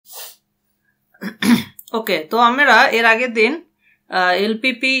ওকে, তো আমরা এর আগের দিন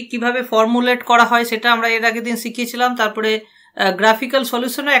এলপিপি কিভাবে ফর্মুলেট করা হয় সেটা আমরা এর আগের দিন শিখিয়েছিলাম। তারপরে গ্রাফিক্যাল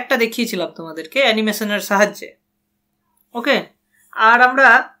সলিউশনও একটা দেখিয়েছিলাম তোমাদেরকে অ্যানিমেশনের সাহায্যে। ওকে, আর আমরা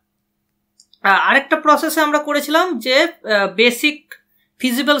আরেকটা প্রসেসে আমরা করেছিলাম যে বেসিক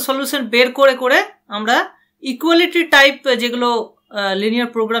ফিজিবল সলিউশন বের করে করে আমরা ইকুয়ালিটি টাইপ যেগুলো লিনিয়ার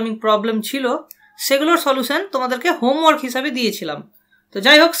প্রোগ্রামিং প্রবলেম ছিল সেগুলোর সলিউশন তোমাদেরকে হোমওয়ার্ক হিসাবে দিয়েছিলাম। তো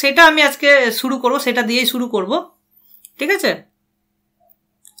যাই হোক, সেটা আমি আজকে শুরু করব, সেটা দিয়েই শুরু করব, ঠিক আছে?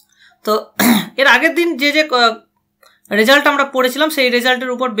 তো এর আগের দিন যে যে রেজাল্ট আমরা পড়েছিলাম সেই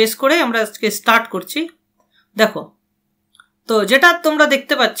রেজাল্টের উপর বেস করে আমরা আজকে স্টার্ট করছি। দেখো, তো যেটা তোমরা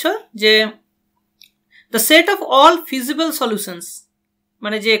দেখতে পাচ্ছ যে the set of all feasible solutions,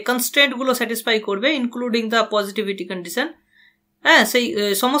 মানে যে কনস্ট্রেন্টগুলো স্যাটিসফাই করবে ইনক্লুডিং দ্য পজিটিভিটি কন্ডিশন, হ্যাঁ, সেই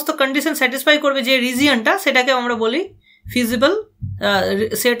সমস্ত কন্ডিশন স্যাটিসফাই করবে যে রিজিয়নটা, সেটাকে আমরা বলি feasible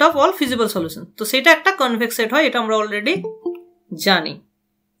set of all feasible solution. তো সেটা একটা কনভেক্স সেট হয়, এটা আমরা অলরেডি জানি।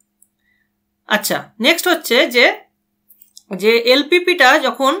 আচ্ছা, নেক্সট হচ্ছে যে যে এলপিপিটা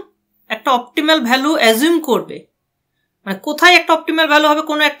যখন একটা অপটিমাল ভ্যালু অ্যাজিউম করবে, মানে কোথায় একটা অপটিমাল ভ্যালু হবে,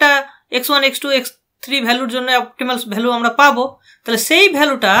 কোনো একটা x1 x2 x3 ভ্যালুর জন্য অপটিমাল ভ্যালু আমরা পাবো, তাহলে সেই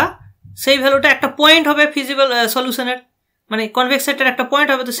ভ্যালুটা একটা পয়েন্ট হবে ফিজিবল সলিউশনের, মানে কনভেক্স সেটের একটা পয়েন্ট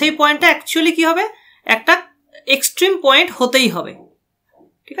হবে। তো সেই পয়েন্টটা অ্যাকচুয়ালি কি হবে, একটা এক্সট্রিম পয়েন্ট হতেই হবে,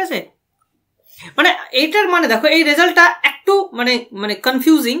 ঠিক আছে? মানে এইটার মানে দেখো, এই রেজাল্টটা একটু মানে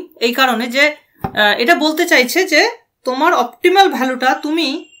কনফিউজিং এই কারণে যে এটা বলতে চাইছে যে তোমার অপটিমাল ভ্যালুটা তুমি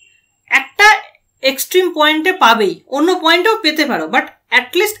একটা এক্সট্রিম পয়েন্টে পাবেই, অন্য পয়েন্টেও পেতে পারো, বাট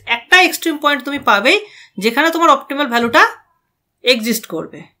অ্যাটলিস্ট একটা এক্সট্রিম পয়েন্ট তুমি পাবেই যেখানে তোমার অপটিমাল ভ্যালুটা এক্সিস্ট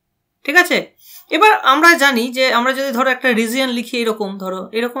করবে, ঠিক আছে? এবার আমরা জানি যে আমরা যদি ধরো একটা রিজিয়ন লিখি,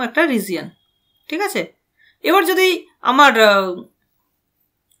 এরকম একটা রিজিয়ন, ঠিক আছে? এবার যদি আমার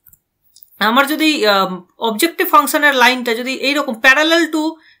যদি অবজেক্টিভ ফাংশনের লাইনটা যদি এইরকম প্যারালাল টু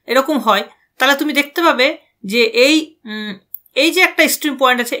এরকম হয়, তাহলে তুমি দেখতে পাবে যে এই যে একটা এক্সট্রিম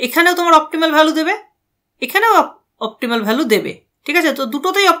পয়েন্ট আছে, এখানেও তোমার অপটিমাল ভ্যালু দেবে, এখানেও অপটিমাল ভ্যালু দেবে, ঠিক আছে? তো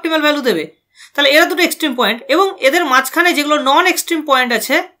দুটোতেই অপটিমাল ভ্যালু দেবে। তাহলে এরা দুটো এক্সট্রিম পয়েন্ট, এবং এদের মাঝখানে যেগুলো নন এক্সট্রিম পয়েন্ট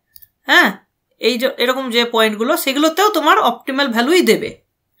আছে, হ্যাঁ, এই যে এরকম যে পয়েন্টগুলো, সেগুলোতেও তোমার অপটিমাল ভ্যালুই দেবে।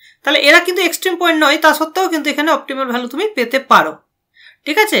 তাহলে এরা কিন্তু এক্সট্রিম পয়েন্ট নয়, তা সত্ত্বেও কিন্তু এখানে অপটিমাল ভ্যালু তুমি পেতে পারো,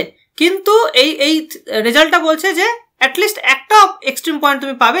 ঠিক আছে? কিন্তু এই রেজাল্টটা বলছে যে অ্যাটলিস্ট একটা এক্সট্রিম পয়েন্ট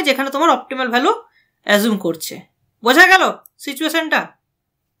তুমি পাবে যেখানে তোমার অপটিমাল ভ্যালু অ্যাজুম করছে। বোঝা গেল সিচুয়েশনটা?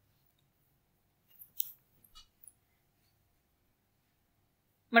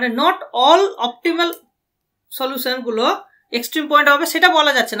 মানে not all optimal সলিউশনগুলো extreme point হবে সেটা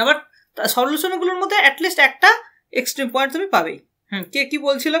বলা যাচ্ছে না, বাট সলিউশনগুলোর মধ্যে অ্যাটলিস্ট একটা এক্সট্রিম পয়েন্ট তুমি পাবেই। কে কি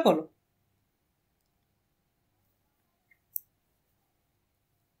বলছিলে বলো?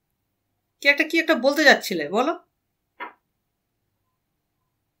 কি একটা বলতে যাচ্ছিলে, বলো।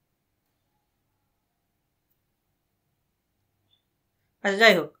 আচ্ছা,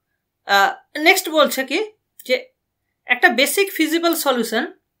 যাই হোক, নেক্সট বলছে কি যে একটা basic feasible solution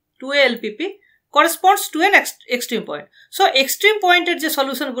to A LPP corresponds two N extreme point. So extreme পয়েন্টের যে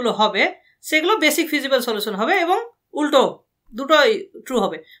সলিউশনগুলো হবে সেগুলো বেসিক ফিজিবল সলিউশন হবে, এবং উল্টো দুটোই ট্রু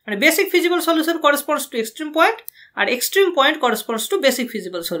হবে। মানে basic feasible solution corresponds two extreme point, আর extreme point corresponds two basic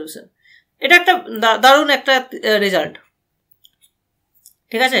feasible solution. এটা একটা দারুণ একটা রেজাল্ট,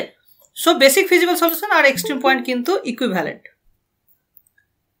 ঠিক আছে? সো বেসিক ফিজিবল সলিউশন আর এক্সট্রিম পয়েন্ট কিন্তু ইকুইভ্যালেন্ট।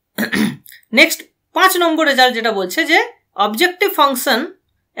 নেক্সট 5 নম্বর রেজাল্ট যেটা বলছে যে objective function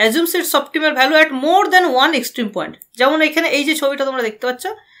অ্যাজুমস it's optimal value at more than one extreme point. যেমন এখানে এই যে ছবিটা তোমরা দেখতে পাচ্ছ,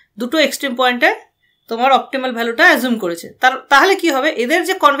 দুটো এক্সট্রিম পয়েন্টে তোমার অপটিমাল ভ্যালুটা অ্যাজুম করেছে। তাহলে কি হবে, এদের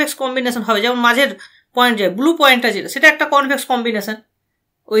যে কনভেক্স কম্বিনেশন হবে, যেমন মাঝের পয়েন্ট যে ব্লু পয়েন্টটা যেটা, সেটা একটা কনভেক্স কম্বিনেশন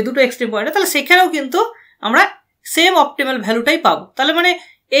ওই দুটো এক্সট্রিম পয়েন্টে, তাহলে সেখানেও কিন্তু আমরা সেম অপটিমাল ভ্যালুটাই পাবো। তাহলে মানে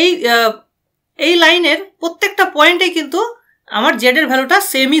এই লাইনের প্রত্যেকটা পয়েন্টেই কিন্তু আমার জেডের ভ্যালুটা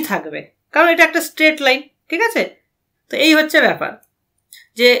সেমই থাকবে, কারণ এটা একটা স্ট্রেট লাইন, ঠিক আছে? তো এই হচ্ছে ব্যাপার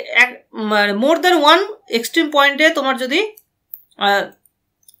যে মোর দ্যান ওয়ান এক্সট্রিম পয়েন্টে তোমার যদি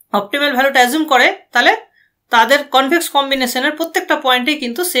অপটিমাল ভ্যালুটা অ্যাজুম করে, তাহলে তাদের কনভেক্স কম্বিনেশনের প্রত্যেকটা পয়েন্টেই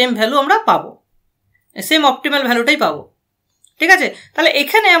কিন্তু সেম ভ্যালু আমরা পাবো, সেম অপটিমাল ভ্যালুটাই পাবো, ঠিক আছে? তাহলে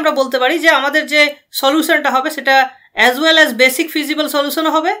এখানে আমরা বলতে পারি যে আমাদের যে সলিউশনটা হবে সেটা as well as basic feasible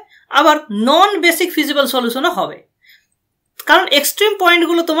সলিউশনও হবে, আবার নন বেসিক ফিজিবল সলিউশনও হবে। কারণ এক্সট্রিম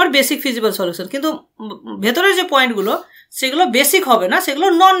পয়েন্টগুলো তোমার বেসিক ফিজিবল সলিউশন, কিন্তু ভেতরের যে পয়েন্টগুলো সেগুলো বেসিক হবে না, সেগুলো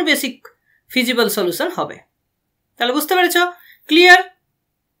নন বেসিক ফিজিবল সলিউশন হবে। তাহলে বুঝতে পেরেছ? ক্লিয়ার?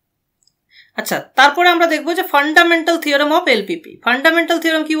 আচ্ছা, তারপরে আমরা দেখবো যে fundamental theorem of LPP. Fundamental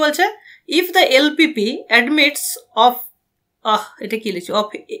theorem কি বলছে? If the LPP admits of এটা কি লিখছি,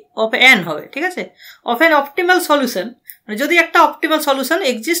 অফ এন হবে, ঠিক আছে। অফ এন অপটিমাল সলিউশন, মানে যদি একটা অপটিমাল সলিউশন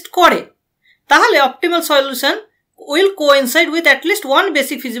এক্সিস্ট করে তাহলে optimal solution will coincide with at least one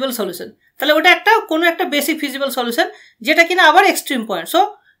basic feasible solution. তাহলে ওটা কোনো একটা বেসিক ফিজিবল সলিউশন যেটা কিনা আবার এক্সট্রিম পয়েন্ট। সো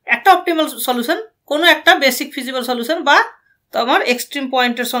একটা অপটিমাল সলিউশন কোনো একটা বেসিক ফিজিবল সলিউশন বা তোমার এক্সট্রিম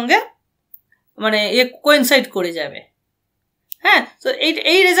পয়েন্টের সঙ্গে মানে কোইনসাইড করে যাবে। হ্যাঁ, তো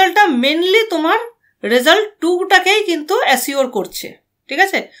এই রেজাল্টটা মেনলি তোমার রেজাল্ট 2টাকেই কিন্তু অ্যাসিওর করছে, ঠিক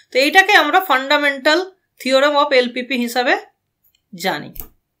আছে। তো এইটাকে আমরা ফান্ডামেন্টাল থিওরেম অফ এলপিপি হিসাবে জানি।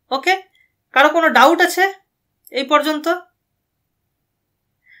 ওকে, কারো কোনো ডাউট আছে এই পর্যন্ত?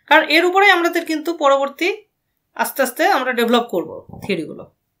 কারণ এর উপরেই আমাদের কিন্তু পরবর্তী আস্তে আস্তে আমরা ডেভেলপ করব থিওরিগুলো,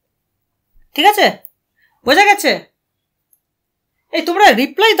 ঠিক আছে। বোঝা গেছে? এই তোমরা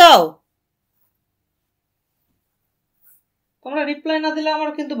রিপ্লাই দাও, তোমরা রিপ্লাই না দিলে আমার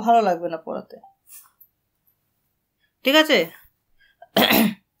কিন্তু ভালো লাগবে না পড়াতে, ঠিক আছে।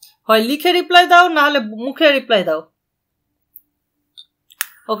 হয় লিখে রিপ্লাই দাও, না হলে মুখে রিপ্লাই দাও।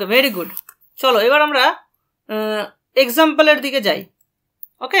 ওকে, ভেরি গুড। চলো এবার আমরা এক্সাম্পলের দিকে যাই।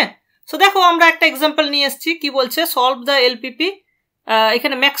 ওকে, সো দেখো আমরা একটা এক্সাম্পল নিয়ে এসেছি। কি বলছে? Solve the LPP.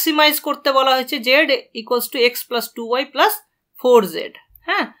 এখানে ম্যাক্সিমাইজ করতে বলা হয়েছে Z equals to x plus 2y plus 4z।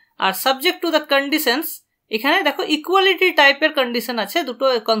 হ্যাঁ, আর সাবজেক্ট টু দ্য কন্ডিশনস, এখানে দেখো ইকুয়ালিটি টাইপের কন্ডিশন আছে, দুটো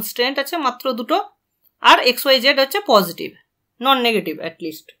কনস্ট্যান্ট আছে মাত্র দুটো, আর এক্স ওয়াই জেড হচ্ছে পজিটিভ, নন নেগেটিভ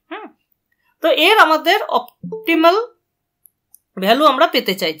অ্যাটলিস্ট। হ্যাঁ, তো এর আমাদের অপটিমাল ভ্যালু আমরা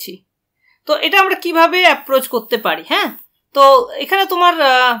পেতে চাইছি। তো এটা আমরা কিভাবে অ্যাপ্রোচ করতে পারি? হ্যাঁ, তো এখানে তোমার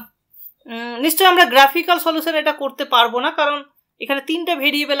নিশ্চয়ই আমরা গ্রাফিক্যাল সলিউশন এটা করতে পারবো না, কারণ এখানে 3টে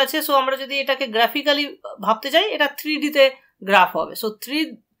ভেরিয়েবল আছে। সো আমরা যদি এটাকে গ্রাফিক্যালি ভাবতে যাই, এটা 3D-তে গ্রাফ হবে। সো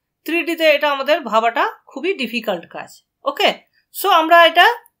 3D-তে এটা আমাদের ভাবাটা খুবই ডিফিকাল্ট কাজ। ওকে, সো আমরা এটা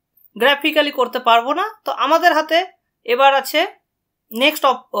গ্রাফিক্যালি করতে পারবো না। তো আমাদের হাতে এবার আছে নেক্সট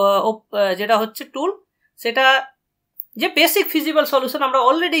যেটা হচ্ছে টুল, সেটা যে বেসিক ফিজিবল সলিউশন আমরা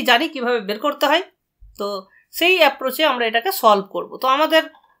অলরেডি জানি কিভাবে বের করতে হয়। তো সেই অ্যাপ্রোচে আমরা এটাকে সলভ করব। তো আমাদের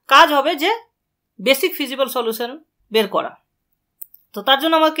কাজ হবে যে বেসিক ফিজিবল সলিউশন বের করা। তো তার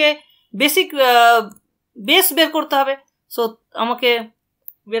জন্য আমাকে বেসিক বেস বের করতে হবে। সো আমাকে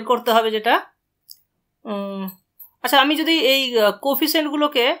বের করতে হবে যেটা, আচ্ছা আমি যদি এই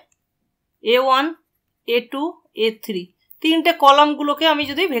কোফিসিয়েন্টগুলোকে A1 A2 A3 তিনটে কলামগুলোকে আমি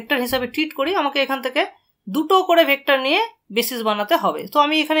যদি ভেক্টর হিসাবে ট্রিট করি, আমাকে এখান থেকে দুটো করে ভেক্টর নিয়ে বেসিস বানাতে হবে। তো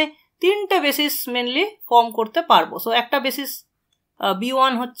আমি এখানে 3টে বেসিস মেনলি ফর্ম করতে পারবো। সো একটা বেসিস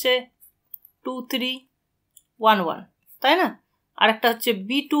B1 হচ্ছে 2 3 1 1, তাই না? আরেকটা হচ্ছে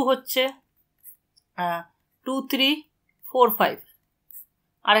B2 হচ্ছে 2 3 4 5,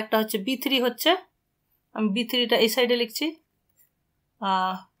 আরেকটা হচ্ছে B3 হচ্ছে, আমি B3টা এই সাইডে লিখছি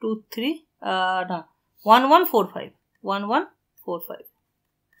 2 3 না 1 1 4 5 1 1 4 5।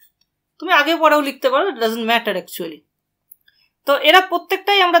 তুমি আগে পরেও লিখতে পারো, ইট ডাজন্ট ম্যাটার অ্যাকচুয়ালি। তো এরা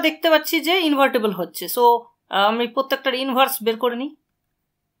প্রত্যেকটাই আমরা দেখতে পাচ্ছি যে ইনভার্টেবল হচ্ছে। সো আমি প্রত্যেকটার ইনভার্স বের করে নিই।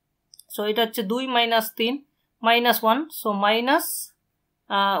 সো এটা হচ্ছে 2 - 3 -1, সো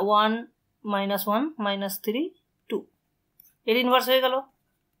 -1 -1 -3 2, এর ইনভার্স হয়ে গেল।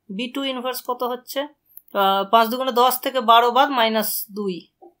 B2 ইনভার্স কত হচ্ছে? 5 দুগুণে 10 থেকে 12 বাদ -2,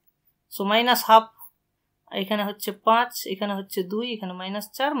 সো -1/2, এখানে হচ্ছে 5, এখানে হচ্ছে 2, এখানে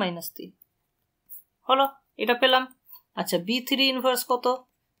 -4 -3 হলো, এটা পেলাম। আচ্ছা B3 ইনভার্স কত?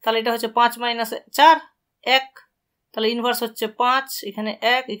 তাহলে এটা হচ্ছে 5 - 4 1, তাহলে ইনভার্স হচ্ছে 5, এখানে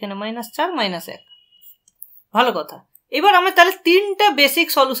 1, এখানে -4 -1। ভালো কথা। এবার আমরা তাহলে 3টে বেসিক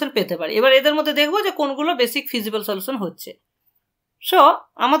সলিউশন পেতে পারি। এবার এদের মধ্যে দেখবো যে কোনগুলো বেসিক ফিজিবল সলিউশন হচ্ছে। সো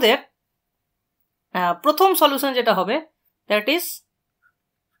আমাদের প্রথম সলিউশন যেটা হবে, দ্যাট ইজ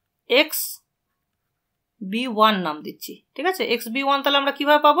XB1 নাম দিচ্ছি, ঠিক আছে। XB1 তাহলে আমরা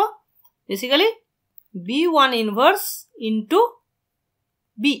কিভাবে পাবো? Basically B1 inverse into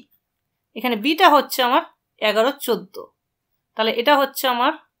B, এখানে Bটা হচ্ছে আমার 11 14, তাহলে এটা হচ্ছে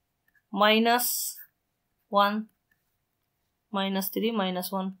আমার -1 -3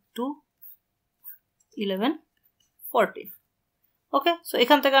 -1 2 11 14। ওকে, সো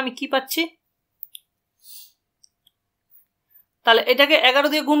এখান থেকে আমি কি পাচ্ছি? তাহলে এটাকে 11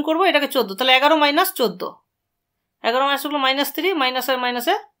 দিয়ে গুণ করবো, এটাকে 14, তাহলে 11 - 14, 11 - -3 মাইনাস আর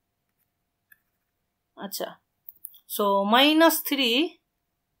মাইনাসে, আচ্ছা সো -3,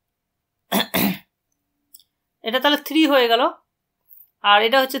 এটা তাহলে 3 হয়ে গেল। আর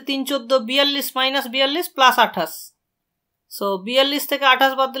এটা হচ্ছে 3 14 42 -42 প্লাস 28, সো 42 থেকে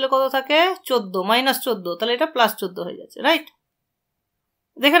 28 বাদ দিলে কত থাকে? 14 -14, তাহলে এটা +14 হয়ে যাচ্ছে, রাইট?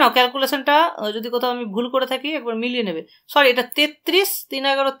 দেখে নাও ক্যালকুলেশনটা, যদি কোথাও আমি ভুল করে থাকি একবার মিলিয়ে নেবে। সরি, এটা 33 3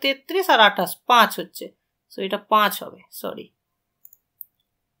 11 33 আর 28 5 হচ্ছে, সো এটা 5 হবে, সরি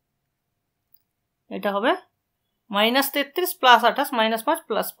এটা হবে -33 + 28 -5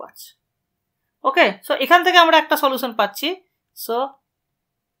 + 5। ওকে, সো এখান থেকে আমরা একটা সলিউশন পাচ্ছি। সো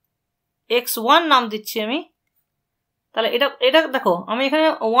x1 নাম দিচ্ছি আমি। তাহলে এটা এটা দেখো আমি এখানে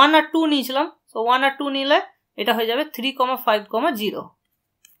 1 আর 2 নিয়েছিলাম। সো 1 আর 2 নিলে এটা হয়ে যাবে 3,5,0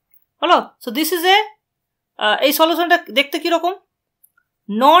 হলো। সো দিস ইজ এ এই সলিউশনটা দেখতে কিরকম,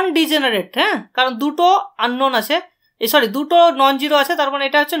 নন ডিজেনারেট, হ্যাঁ, কারণ দুটো আননোন আছে, সরি দুটো নন জিরো আছে, তার মানে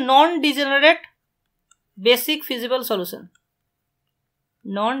এটা হচ্ছে নন ডিজেনারেট বেসিক ফিজিবল সলিউশন,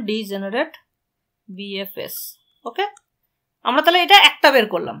 নন ডিজেনারেট BFS। ওকে, আমরা তাহলে এটা একটা বের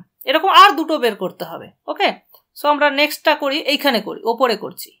করলাম, এরকম আর দুটো বের করতে হবে। ওকে, সো আমরা নেক্সটটা করি, এইখানে করি, ওপরে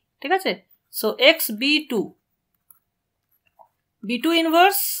করছি, ঠিক আছে। সো B2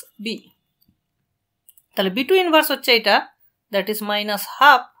 ইনভার্স B, তাহলে B2 ইনভার্স হচ্ছে এটা, দ্যাট ইজ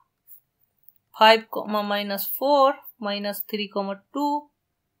 -1/2 5, -4 -3,2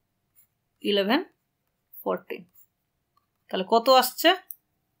 11 14। তাহলে কত আসছে,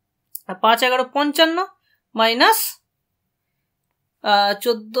 5 11 55 মাইনাস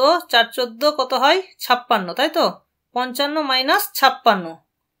 14 4 14 কত হয় 56, তাই তো। 55 মাইনাস 56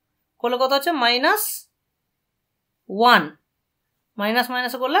 করলে কত হচ্ছে -1, মাইনাস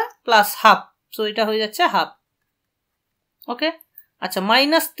মাইনাস করলে +1/2, সো এটা হয়ে যাচ্ছে 1/2। ওকে, আচ্ছা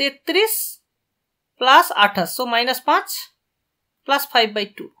 -33 + 28, so -5 +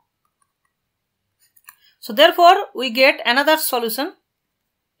 5/2। So therefore we get another solution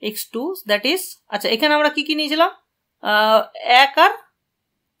x2, that is, আচ্ছা এখানে আমরা কি কি নিয়েছিলাম, 1 আর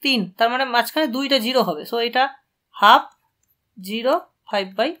 3, তার মানে মাঝখানে দুইটা জিরো হবে, সো এটা 1/2 0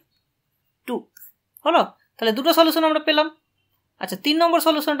 5/2 হলো। তাহলে দুটো সলিউশন আমরা পেলাম। আচ্ছা 3 নম্বর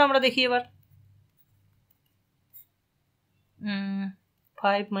সলিউশনটা আমরা দেখি এবার।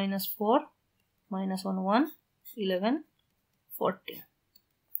 5 - 4 -1 1 11 14।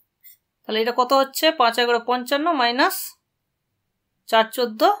 তাহলে এটা কত হচ্ছে, 5 11 55 মাইনাস 4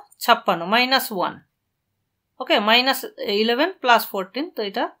 14 56 -1। ওকে, -11 + 14, তো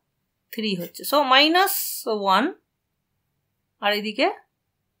এটা 3 হচ্ছে, সো -1। আর এদিকে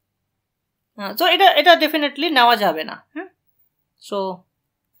তো এটা ডেফিনেটলি নেওয়া যাবে না, সো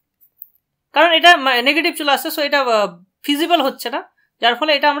কারণ এটা নেগেটিভ চলে আসছে, সো এটা ফিজিবল হচ্ছে না, যার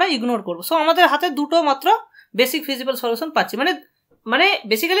ফলে এটা আমরা ইগনোর করবো। সো আমাদের হাতে দুটো মাত্র বেসিক ফিজিবল সলিউশন পাচ্ছি, মানে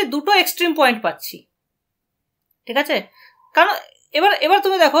বেসিক্যালি দুটো এক্সট্রিম পয়েন্ট পাচ্ছি, ঠিক আছে। কারণ এবার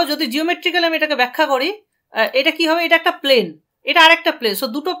তুমি দেখো, যদি জিওমেট্রিক্যালি আমি এটাকে ব্যাখ্যা করি, এটা কি হবে, এটা একটা প্লেন, এটা আরেকটা প্লেন, সো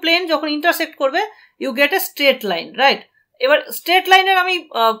দুটো প্লেন যখন ইন্টারসেক্ট করবে you get A straight line, right. এবার স্ট্রেট লাইনের আমি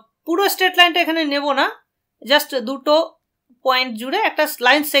পুরো স্ট্রেট লাইনটা এখানে নেব না, জাস্ট দুটো পয়েন্ট জুড়ে একটা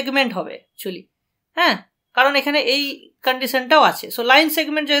লাইন সেগমেন্ট হবে অ্যাকচুয়ালি, হ্যাঁ, কারণ এখানে এই কন্ডিশনটাও আছে। সো লাইন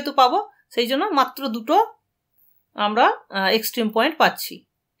সেগমেন্ট যেহেতু পাবো, সেই জন্য মাত্র দুটো আমরা এক্সট্রিম পয়েন্ট পাচ্ছি,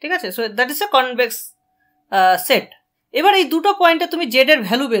 ঠিক আছে। So that is a convex set. এবার এই দুটো পয়েন্টে তুমি জেড এর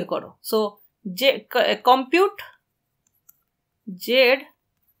ভ্যালু বের করো। So compute Z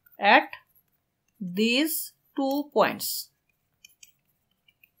at this 2 points,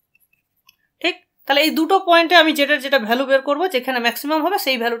 ঠিক। তাহলে এই দুটো পয়েন্টে আমি জেড এর যেটা ভ্যালু বের করবো, যেখানে ম্যাক্সিমাম হবে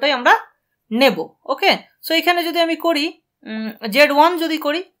সেই ভ্যালুটাই আমরা নেব। ওকে, সো এখানে যদি আমি করি Z1 যদি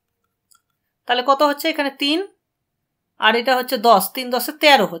করি, তাহলে কত হচ্ছে, এখানে 3 আর এটা হচ্ছে 10, 3 10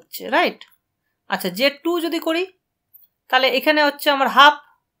 13 হচ্ছে, রাইট। আচ্ছা Z2 যদি করি, তাহলে এখানে হচ্ছে আমার 1/2,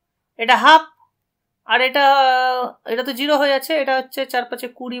 এটা 1/2, আর এটা তো 0 হয়ে যাচ্ছে, এটা হচ্ছে 4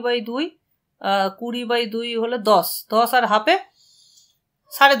 5 20/2, 20/2 হলে 10, 10 আর 1/2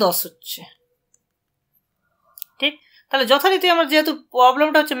 10.5 হচ্ছে, ঠিক। তাহলে যথারীতি আমার যেহেতু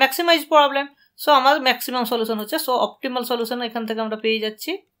প্রবলেমটা হচ্ছে ম্যাক্সিমাইজ প্রবলেম, সো আমার ম্যাক্সিমাম সলিউশন হচ্ছে, সো অপটিমাল সলিউশন এখান থেকে আমরা পেয়ে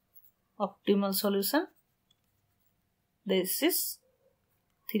যাচ্ছি। Optimal solution this is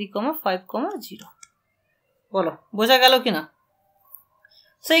 3,5,0। বলো বোঝা গেল কিনা?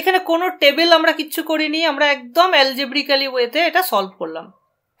 সো এখানে কোনো টেবিল আমরা কিচ্ছু করিনি, আমরা একদম অ্যালজেব্রিক্যালি ওয়েতে এটা সলভ করলাম,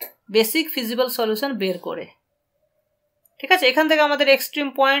 বেসিক ফিজিবল সলিউশন বের করে, ঠিক আছে। এখান থেকে আমাদের এক্সট্রিম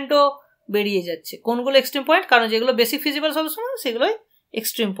পয়েন্টও বেরিয়ে যাচ্ছে। কোনগুলো এক্সট্রিম পয়েন্ট? কারণ যেগুলো বেসিক ফিজিবল সলিউশন সেগুলোই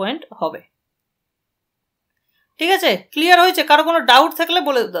এক্সট্রিম পয়েন্ট হবে, ঠিক আছে। ক্লিয়ার হয়েছে? কারো কোনো ডাউট থাকলে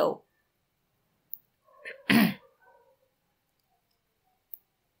বলে দাও।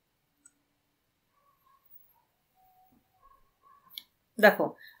 দেখো,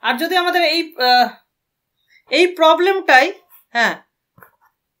 আর যদি আমাদের এই প্রবলেমটাই, হ্যাঁ,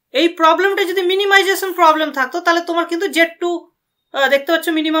 এই প্রবলেমটা যদি মিনিমাইজেশন প্রবলেম থাকতো, তাহলে তোমার কিন্তু Z2 দেখতে পাচ্ছ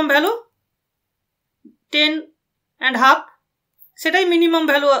মিনিমাম ভ্যালু 10.5, সেটাই মিনিমাম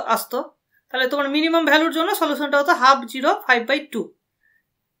ভ্যালু আসতো। তাহলে তোমার মিনিমাম ভ্যালুর জন্য সলিউশনটা হতো 1/2 0 5/2,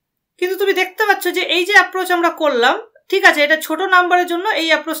 কিন্তু তুমি দেখতে পাচ্ছ যে এই যে অ্যাপ্রোচ আমরা করলাম, ঠিক আছে, এটা ছোট নাম্বারের জন্য এই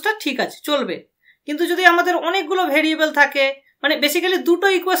অ্যাপ্রোচটা ঠিক আছে, চলবে। কিন্তু যদি আমাদের অনেকগুলো ভেরিয়েবল থাকে, মানে বেসিক্যালি দুটো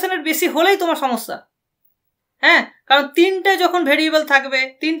ইকুয়েশনের বেশি হলেই তোমার সমস্যা। হ্যাঁ, কারণ তিনটে যখন ভেরিয়েবল থাকবে,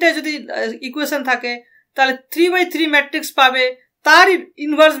 তিনটে যদি ইকুয়েশন থাকে, তাহলে 3/3 ম্যাট্রিক্স পাবে, তার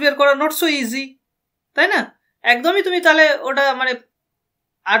ইনভার্স বের করা নট সো ইজি, তাই না? একদমই তুমি তাহলে ওটা মানে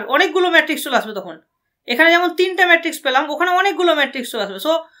আর অনেকগুলো ম্যাট্রিক্স চলে আসবে তখন। এখানে যেমন তিনটে ম্যাট্রিক্স পেলাম, ওখানে অনেকগুলো ম্যাট্রিক্স চলে আসবে।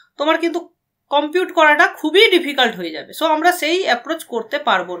 সো তোমার কিন্তু কম্পিউট করাটা খুবই ডিফিকাল্ট হয়ে যাবে। সো আমরা সেই অ্যাপ্রোচ করতে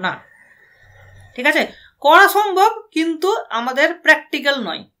পারবো না, ঠিক আছে? করা সম্ভব, কিন্তু আমাদের প্র্যাকটিক্যাল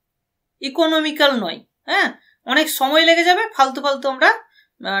নয়, ইকোনমিক্যাল নয়। হ্যাঁ, অনেক সময় লেগে যাবে, ফালতু ফালতু আমরা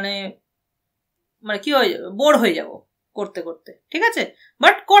মানে মানে কি হয়ে যাবে, বোর হয়ে যাব করতে করতে, ঠিক আছে?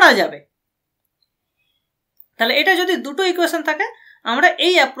 বাট করা যাবে। তাহলে এটা যদি দুটো ইকুয়েশন থাকে, আমরা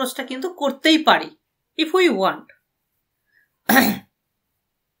এই অ্যাপ্রোচটা কিন্তু করতেই পারি ইফ উই ওয়ান্ট।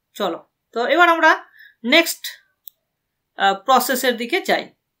 চলো, তো এবার আমরা নেক্সট প্রসেসের দিকে যাই।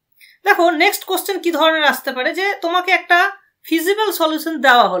 দেখো নেক্সট কোশ্চেন কি ধরনের আসতে পারে, যে তোমাকে একটা ফিজিবল সলিউশন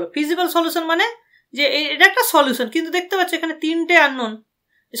দেওয়া হলো। ফিজিবল সলিউশন মানে যে এটা একটা সলিউশন, কিন্তু দেখতে পাচ্ছ এখানে তিনটে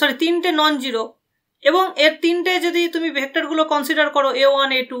নন জিরো, এবং এর তিনটে যদি তুমি ভেক্টরগুলো কনসিডার করো a1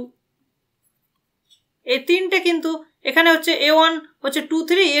 a2, এই তিনটে কিন্তু এখানে হচ্ছে a1 হচ্ছে 2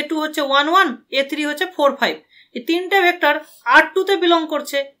 3, a2 হচ্ছে 1 1, a3 হচ্ছে 4 5। এই তিনটে ভেক্টর R2 তে বিলং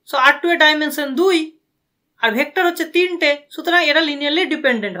করছে। সো R2 এর ডাইমেনশন 2 আর ভেক্টর হচ্ছে তিনটে, সুতরাং এরা লিনিয়ারলি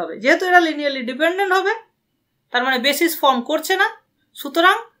ডিপেন্ডেন্ট হবে। যেহেতু এরা লিনিয়ারলি ডিপেন্ডেন্ট হবে, তার মানে বেসিস ফর্ম করছে না,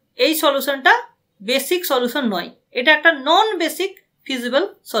 সুতরাং এই সলিউশনটা বেসিক সলিউশন নয়, এটা একটা নন বেসিক ফিজিবল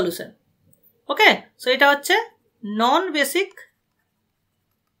সলিউশন। ওকে, সো এটা হচ্ছে নন বেসিক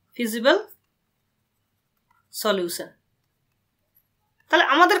ফিজিবল সলিউশন। তাহলে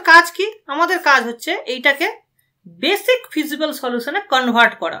আমাদের কাজ কি? আমাদের কাজ হচ্ছে এইটাকে বেসিক ফিজিবল সলিউশনে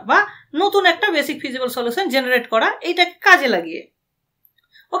কনভার্ট করা, বা নতুন একটা বেসিক ফিজিবল সলিউশন জেনারেট করা, এইটাকে কাজে লাগিয়ে।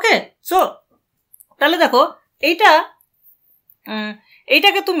 ওকে, সো তাহলে দেখো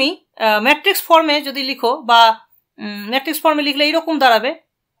এইটাকে তুমি ম্যাট্রিক্স ফর্মে যদি লিখো, বা ম্যাট্রিক্স ফর্মে লিখলে এইরকম দাঁড়াবে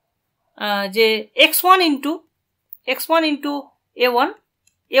যে x1 ইন্টু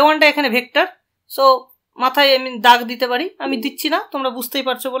a1টা এখানে ভেক্টর। সো মাথায় আমি দাগ দিতে পারি, আমি দিচ্ছি না, তোমরা বুঝতেই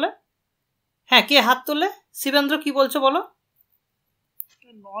পারছো বলে। হ্যাঁ, কে হাত তোলে? শিবেন্দ্র, কি বলছো বলো?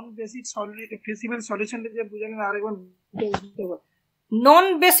 নন বেসিক ফিজিবল সলিউশন যে বুঝালেন আরেকবার। নন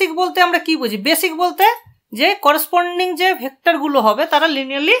বেসিক বলতে আমরা কি বুঝি? বেসিক বলতে যে করেসপন্ডিং যে ভেক্টরগুলো হবে তারা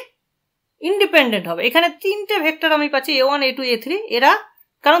লিনিয়ারলি ইন্ডিপেন্ডেন্ট হবে। এখানে তিনটে ভেক্টর আমি পাচ্ছি a1 a2 a3, এরা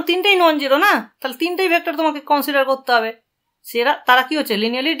কারণ তিনটেই নন জিরো না, তাহলে তিনটেই ভেক্টর তোমাকে কনসিডার করতে হবে। তারা কি হচ্ছে,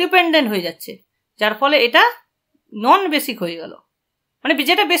 লিনিয়ারলি ডিপেন্ডেন্ট হয়ে যাচ্ছে, যার ফলে এটা নন বেসিক হয়ে গেল, মানে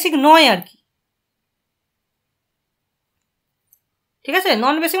যেটা বেসিক নয় আর কি। ঠিক আছে,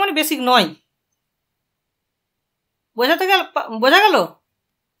 নন বেসিক মানে বেসিক নয়। বোঝা গেল?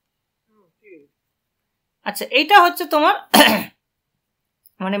 আচ্ছা, এইটা হচ্ছে তোমার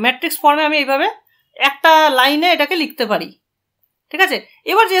মানে ম্যাট্রিক্স ফর্মে আমি এইভাবে একটা লাইনে এটাকে লিখতে পারি। ঠিক আছে,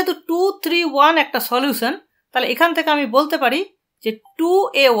 এবার যেহেতু 2 3 1 একটা সলিউশন, তাহলে এখান থেকে আমি বলতে পারি যে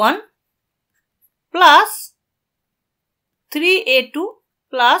 2a1 plus 3a2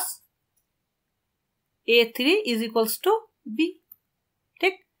 plus a3 is equals to b।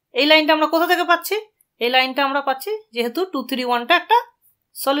 ঠিক, এই লাইনটা আমরা কোথা থেকে পাচ্ছি? এই লাইনটা আমরা পাচ্ছি যেহেতু 2 3 1টা একটা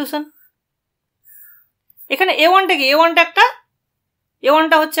সলিউশন। এখানে a1টা কি?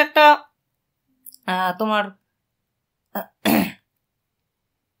 a1টা হচ্ছে একটা তোমার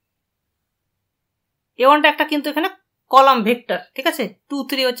a1টা একটা কিন্তু এখানে কলাম ভেক্টর। ঠিক আছে, 2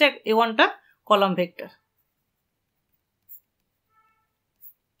 3 হচ্ছে a1টা কলাম ভেক্টর।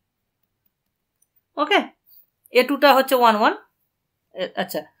 ওকে, a2টা হচ্ছে 1 1,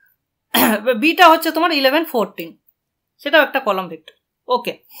 আচ্ছা bটা হচ্ছে তোমার 11 14, সেটাও একটা কলাম ভেক্টর।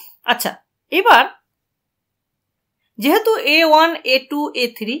 ওকে, আচ্ছা, এবার যেহেতু a1 a2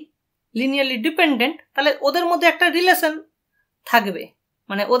 a3 linearly dependent, তাহলে ওদের মধ্যে একটা রিলেশন থাকবে,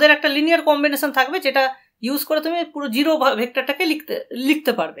 মানে ওদের একটা লিনিয়ার কম্বিনেশন থাকবে, যেটা ইউজ করে তুমি পুরো জিরো ভেক্টরটাকে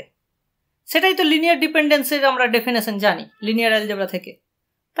লিখতে পারবে। সেটাই তো লিনিয়ার ডিপেন্ডেন্সের আমরা ডেফিনেশন জানি লিনিয়ার অ্যালজেব্রা থেকে,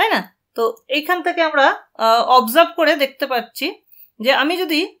 তাই না? তো এইখান থেকে আমরা অবজার্ভ করে দেখতে পাচ্ছি যে আমি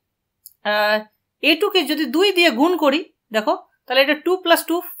যদি a2কে যদি 2 দিয়ে গুণ করি, দেখো তাহলে এটা 2 +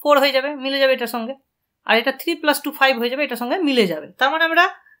 2 4 হয়ে যাবে, মিলে যাবে এটার সঙ্গে, আর এটা 3 + 2 5 হয়ে যাবে, এটার সঙ্গে মিলে যাবে। তার মানে আমরা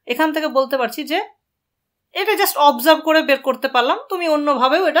এখান থেকে বলতে পারছি যে এটা জাস্ট অবজার্ভ করে বের করতে পারলাম, তুমি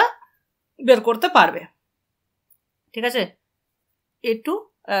অন্যভাবেও এটা বের করতে পারবে। ঠিক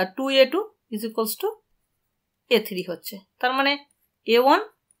আছে,2a2 ইজ ইকুয়ালস টু a3 হচ্ছে, তার মানে a1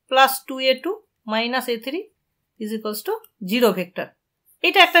 + 2a2 - a3 is equals to 0 vector.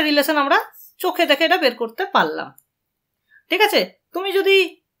 এটা একটা রিলেশন আমরা চোখে দেখে এটা বের করতে পারলাম। ঠিক আছে, তুমি যদি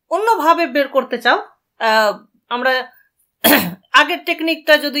অন্যভাবে বের করতে চাও, আমরা আগের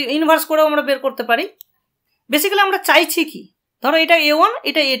টেকনিকটা যদি ইনভার্স করেও আমরা বের করতে পারি। বেসিক্যালি আমরা চাইছি কি, ধরো এটা A1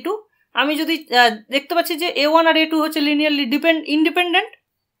 এটা A2, আমি যদি দেখতে পাচ্ছি যে A1 আর A2 হচ্ছে লিনিয়ারলি ইন্ডিপেন্ডেন্ট,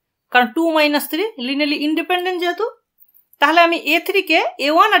 কারণ 2 - 3 লিনিয়ারলি ইন্ডিপেন্ডেন্ট যেহেতু, তাহলে আমি A3 কে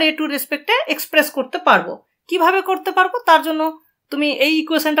A1 আর A2 রেসপেক্টে এক্সপ্রেস করতে পারবো। কিভাবে করতে পারবো, তার জন্য তুমি এই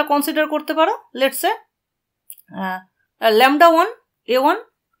ইকুয়েশনটা কনসিডার করতে পারো। Let's say λ1 A1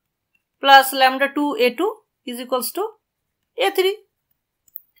 plus λ2 A2 is equals to A3।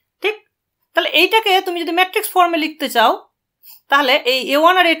 ঠিক, তাহলে এইটাকে তুমি যদি ম্যাট্রিক্স ফর্মে লিখতে চাও, তাহলে এই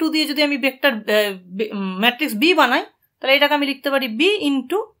A1 আর A2 দিয়ে যদি আমি ভেক্টর ম্যাট্রিক্স B বানাই, তাহলে এটাকে আমি লিখতে পারি B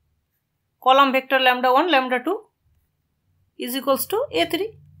into column vector λ1 λ2 is equals to A3,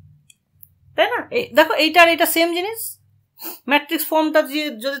 তাই না? দেখো এইটা আর এটা সেম জিনিস, ম্যাট্রিক্স ফর্মটা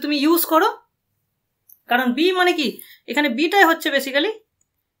যদি তুমি ইউজ করো, কারণ B মানে কি, এখানে বিটাই হচ্ছে বেসিক্যালি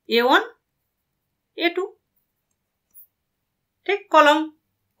A1 A2, ঠিক,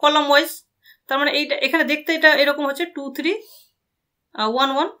 কলাম ওয়াইজ। তার মানে এইটা এখানে দেখতে এটা এরকম হচ্ছে 2 3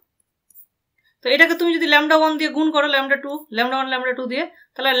 1 1। তো এটাকে তুমি যদি λ1 দিয়ে গুণ করো λ1 λ2 দিয়ে,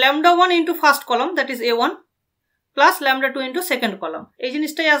 তাহলে λ1 into first column that is A1 plus λ2 into second column, এই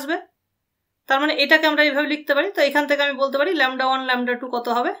জিনিসটাই আসবে। তার মানে এটাকে আমরা এইভাবে লিখতে পারি। তো এখান থেকে আমি বলতে পারি λ1 λ2 কত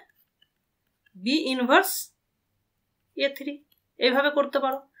হবে, B ইনভার্স A3। এইভাবে করতে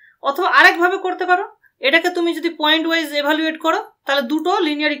পারো, অথবা আরেকভাবে করতে পারো, এটাকে তুমি যদি পয়েন্ট ওয়াইজ এভালুয়েট করো, তাহলে দুটো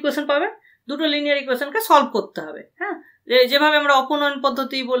লিনিয়ার ইকুয়েশন পাবে, দুটো লিনিয়ার ইকুয়েশনকে সলভ করতে হবে। হ্যাঁ, যেভাবে আমরা অপনয়ন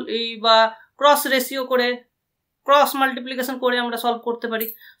পদ্ধতি বলি বা ক্রস রেশিও করে, ক্রস মাল্টিপ্লিকেশন করে আমরা সলভ করতে পারি।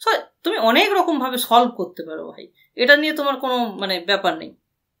 সো তুমি অনেক রকম ভাবে সলভ করতে পারো ভাই, এটা নিয়ে তোমার কোনো মানে ব্যাপার নেই।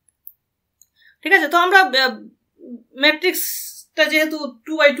 ঠিক আছে, তো আমরা ম্যাট্রিক্সটা যেহেতু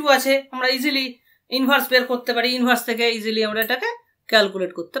 2/2 আছে, আমরা ইজিলি ইনভার্স বের করতে পারি, ইনভার্স থেকে ইজিলি আমরা এটাকে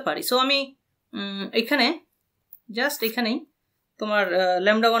ক্যালকুলেট করতে পারি। সো আমি এখানে জাস্ট এখানেই তোমার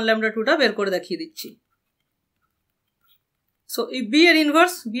λ1 λ2টা বের করে দেখিয়ে দিচ্ছি। সো এই B এর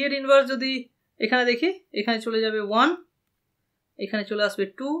ইনভার্স যদি এখানে দেখি, এখানে চলে যাবে 1, এখানে চলে আসবে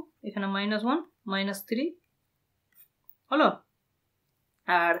 2, এখানে -1 -3 হলো,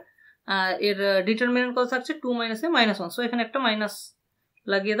 আর এর ডিটারমিনেন্ট কত থাকছে 2 - a -1। সো এখানে একটা মাইনাস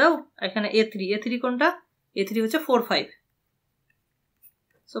লাগিয়ে দাও। এখানে A3 কোনটা, A3 হচ্ছে 4 5।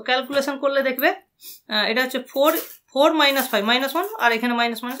 সো ক্যালকুলেশন করলে দেখবে এটা হচ্ছে 4 - 5 -1, আর এখানে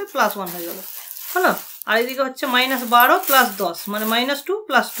মাইনাস +1 হয়ে গেল, হলো। আর এদিকে হচ্ছে -12 + 10 মানে -2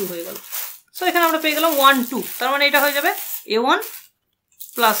 + 2 হয়ে গেল। সো এখানে আমরা পেয়ে গেলাম 1 2। তার মানে এটা হয়ে যাবে A1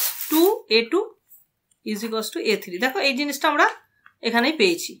 plus 2 A2 is equals to A3। দেখো এই জিনিসটা আমরা এখানেই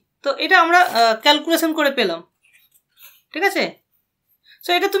পেয়েছি। তো এটা আমরা ক্যালকুলেশন করে পেলাম। ঠিক আছে, সো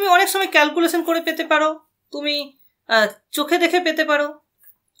এটা তুমি অনেক সময় ক্যালকুলেশন করে পেতে পারো, তুমি চোখে দেখে পেতে পারো।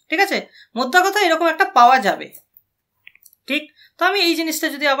 ঠিক আছে, মোদ্দা কথা এরকম একটা পাওয়া যাবে। ঠিক, তো আমি এই জিনিসটা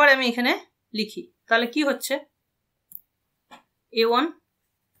যদি আবার আমি এখানে লিখি, তাহলে কি হচ্ছে A1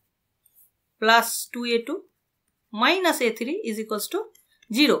 plus 2 A2 minus A3 is equals to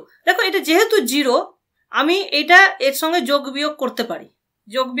 0। দেখো এটা যেহেতু 0, আমি এটা এর সঙ্গে যোগ বিয়োগ করতে পারি,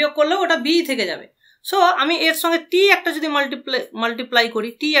 যোগ বিয়োগ করলেও ওটা B থেকে যাবে। সো আমি এর সঙ্গে T একটা যদি মাল্টিপ্লাই করি,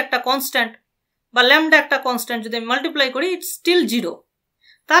 T একটা কনস্ট্যান্ট বা ল্যামডা একটা কনস্ট্যান্ট যদি আমি মাল্টিপ্লাই করি, ইটস স্টিল 0।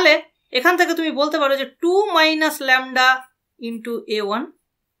 তাহলে এখান থেকে তুমি বলতে পারো যে 2 minus lambda into A1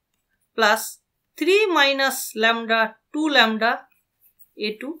 plus 3 minus lambda 2 lambda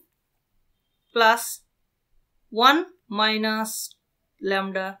A2 plus 1 minus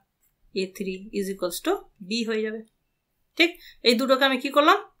lambda A3 is equals to B হয়ে যাবে। ঠিক, এই দুটোকে আমি কি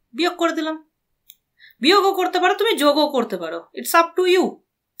করলাম, বিয়োগ করে দিলাম। বিয়োগও করতে পারো, তুমি যোগও করতে পারো, ইটস আপ টু ইউ।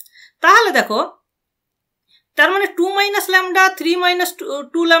 তাহলে দেখো, তার মানে 2 minus lambda 3 minus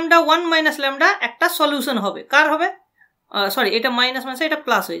 2 lambda 1 minus lambda একটা সলিউশন হবে। কার হবে, সরি এটা মাইনাস মাইনাস এটা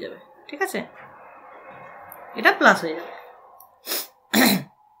প্লাস হয়ে যাবে। ঠিক আছে, এটা প্লাস হয়ে যাবে।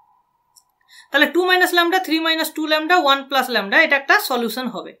 তাহলে 2 minus lambda 3 minus 2 lambda 1 plus lambda এটা একটা সলিউশন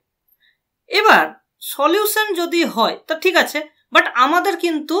হবে। এবার সলিউশন যদি হয় তো ঠিক আছে, বাট আমাদের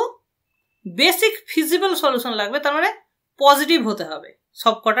কিন্তু বেসিক ফিজিবল সলিউশন লাগবে, তার মানে পজিটিভ হতে হবে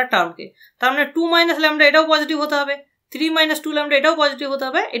সব কটা টার্মকে। তার মানে 2 মাইনাস ল্যামডা এটাও পজিটিভ হতে হবে, 3 মাইনাস 2 ল্যামডা এটাও পজিটিভ হতে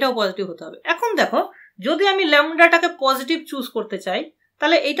হবে, এটাও পজিটিভ হতে হবে। এখন দেখো, যদি আমি ল্যামডাটাকে পজিটিভ চুজ করতে চাই,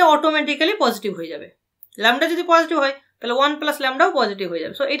 তাহলে এটা অটোমেটিক্যালি পজিটিভ হয়ে যাবে। ল্যামডা যদি পজিটিভ হয়, তাহলে 1 প্লাস ল্যামডাও পজিটিভ হয়ে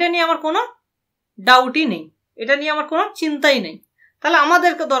যাবে। সো এটা নিয়ে আমার কোনো ডাউটই নেই, এটা নিয়ে আমার কোনো চিন্তাই নেই। তাহলে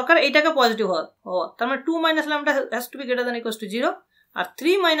আমাদেরকে দরকার এইটাকে পজিটিভ হওয়া। তার মানে 2 minus lambda has to B greater than equals to 0, R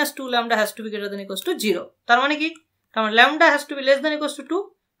 3 minus 2 lambda has to B greater than equals to 0। তার মানে কি, কারণ lambda has to be less than equals to 2,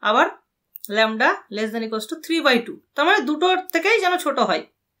 আবার lambda less than equals to 3/2, তার মানে দুটোর থেকেই যেন ছোট হয়।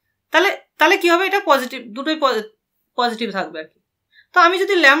 তাহলে কি হবে, এটা পজিটিভ, দুটোই পজিটিভ থাকবে আর কি। তো আমি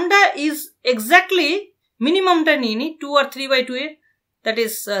যদি ল্যামডা ইজ এক্স্যাক্টলি মিনিমামটা নিয়ে নিই 2 আর 3/2 এর, দ্যাট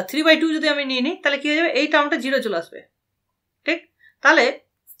ইজ 3/2 যদি আমি নিয়ে নিই, তাহলে কি হয়ে যাবে, এই টার্মটা 0 চলে আসবে। ঠিক, তাহলে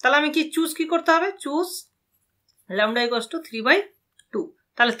আমি কি করতে হবে, চুজ ল্যামডা ইকুয়ালস টু 3/2।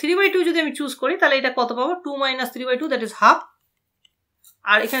 তাহলে 3/2 যদি আমি চুজ করি, তাহলে এটা কত পাবো, 2 - 3/2, দ্যাট ইজ হাফ।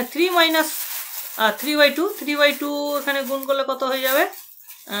 আর এখানে 3 - 3/2 এখানে গুণ করলে কত হয়ে যাবে,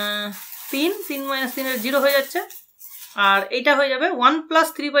 3 - 3 এর 0 হয়ে যাচ্ছে। আর এইটা হয়ে যাবে 1 +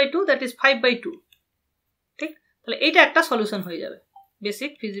 3/2, দ্যাট ইজ 5/2। ঠিক, তাহলে এইটা একটা সলিউশন হয়ে যাবে,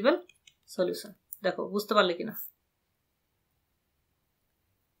 বেসিক ফিজিবল সলিউশন। দেখো বুঝতে পারলে কিনা,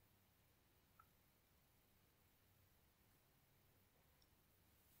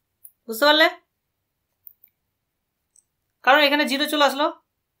 বুঝতে পারলে? কারণ এখানে 0 চলে আসলো,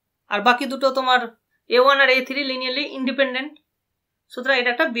 আর বাকি দুটো তোমার A1 আর A3 লিনিয়ারলি ইন্ডিপেন্ডেন্ট, সুতরাং এটা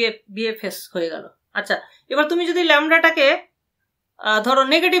একটা বিএফএস হয়ে গেল। আচ্ছা, এবার তুমি যদি ল্যামডাটাকে ধরো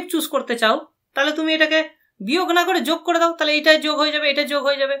নেগেটিভ চুজ করতে চাও, তাহলে তুমি এটাকে বিয়োগ না করে যোগ করে দাও, তাহলে এইটা যোগ হয়ে যাবে, এটা যোগ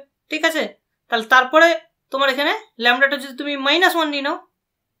হয়ে যাবে। ঠিক আছে, তাহলে তারপরে তোমার এখানে ল্যামডাটা যদি তুমি -1 নিয়ে নাও,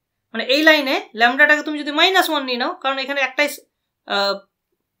 মানে এই লাইনে ল্যামডাটাকে তুমি যদি -1 নিয়ে নাও, কারণ এখানে একটাই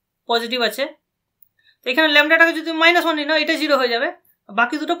পজিটিভ আছে, তো এখানে ল্যামডাটাকে যদি -1 নিয়ে নাও, এটা 0 হয়ে যাবে,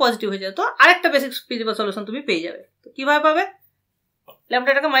 বাকি দুটো পজিটিভ হয়ে যাবে। তো আরেকটা বেসিক ফিজিবল সলিউশন তুমি পেয়ে যাবে। তো কিভাবে পাবে,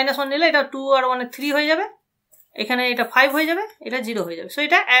 ল্যামডাটাকে -1 নিলে এটা 2 আর 1 3 হয়ে যাবে, এখানে এটা 5 হয়ে যাবে, এটা 0 হয়ে যাবে। সো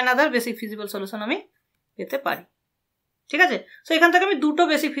এটা অ্যানাদার বেসিক ফিজিবল সলিউশন আমি পেতে পারি। ঠিক আছে, সো এখান থেকে আমি দুটো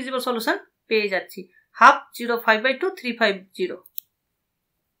বেসিক ফিজিবল সলিউশন পেয়ে যাচ্ছি, হাফ 0 5/2 350।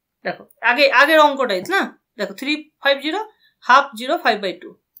 দেখো আগের অঙ্কটাই না, দেখো 350 হাফ 0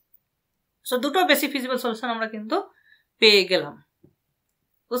 5/2। সো দুটো বেসিক ফিজিবল সলিউশন আমরা কিন্তু পেয়ে গেলাম,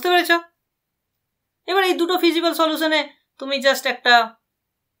 বুঝতে পেরেছ? এবার এই দুটো ফিজিবল সলিউশনে তুমি জাস্ট একটা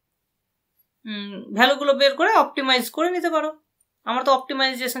ভ্যালুগুলো বের করে অপটিমাইজ করে নিতে পারো। আমার তো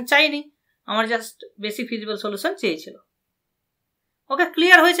অপটিমাইজেশন চাইনি, আমার জাস্ট বেসিক ফিজিবল সলিউশন চেয়েছিল। ওকে,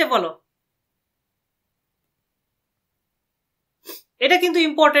 ক্লিয়ার হয়েছে বলো? এটা কিন্তু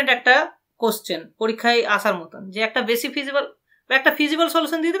ইম্পর্টেন্ট একটা কোশ্চেন, পরীক্ষায় আসার মতন, যে একটা বেসিক ফিজিবল বা একটা ফিজিবল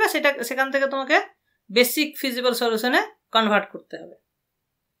সলিউশন দিয়ে দেবে, সেখান থেকে তোমাকে বেসিক ফিজিবল সলিউশনে কনভার্ট করতে হবে।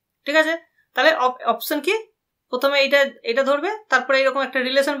 ঠিক আছে, তাহলে অপশন কি, প্রথমে এটা ধরবে, তারপরে এরকম একটা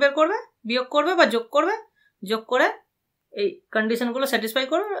রিলেশন বের করবে, বিয়োগ করবে বা যোগ করবে, যোগ করে এই কন্ডিশনগুলো স্যাটিসফাই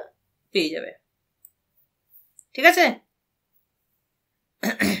করে পেয়ে যাবে। ঠিক আছে,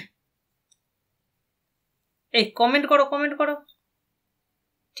 এই কমেন্ট করো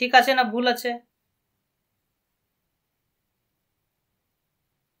ঠিক আছে না ভুল আছে,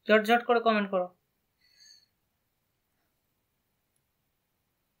 ঝটঝট করে কমেন্ট করো।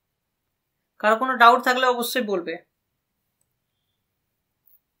 কারো কোনো ডাউট থাকলে অবশ্যই বলবে।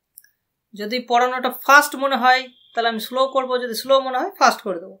 যদি পড়ানোটা ফাস্ট মনে হয় তাহলে আমি স্লো করবো, যদি স্লো মনে হয় ফাস্ট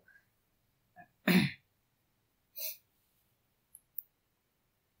করে দেবো।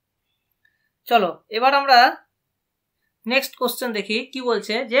 চলো এবার আমরা নেক্সট কোশ্চেন দেখি কি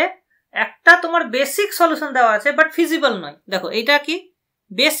বলছে, যে একটা তোমার বেসিক সলিউশন দেওয়া আছে বাট ফিজিবল নয়। দেখো এইটা কি,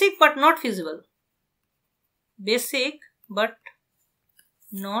 basic but not feasible, basic but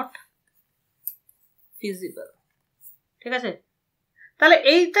not feasible. ঠিক আছে, তাহলে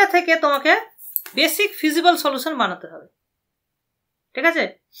এইটা থেকে তোমাকে বেসিক ফিজিবল সলিউশন বানাতে হবে। ঠিক আছে,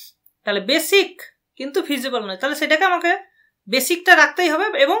 তাহলে বেসিক কিন্তু ফিজিবল নয়, তাহলে সেটাকে আমাকে বেসিকটা রাখতেই হবে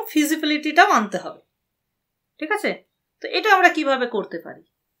এবং ফিজিবিলিটিটাও আনতে হবে। ঠিক আছে, তো এটা আমরা কিভাবে করতে পারি?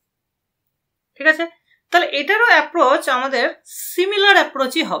 ঠিক আছে, তাহলে এটারও অ্যাপ্রোচ আমাদের সিমিলার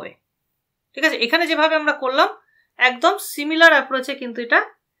অ্যাপ্রোচই হবে। ঠিক আছে, এখানে যেভাবে আমরা করলাম একদম সিমিলার অ্যাপ্রোচে কিন্তু এটা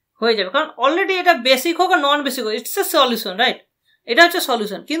হয়ে যাবে, কারণ অলরেডি এটা বেসিক হোক আর নন বেসিক হোক, ইটস এ সলিউশন, রাইট? এটা হচ্ছে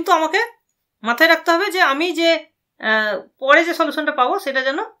সলিউশন, কিন্তু আমাকে মাথায় রাখতে হবে যে আমি যে পরে যে সলিউশনটা পাবো সেটা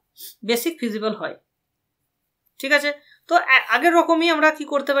যেন বেসিক ফিজিবল হয়। ঠিক আছে, তো আগের রকমই আমরা কি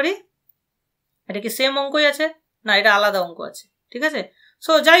করতে পারি, এটা কি সেম অঙ্কই আছে না, এটা আলাদা অঙ্ক আছে। ঠিক আছে,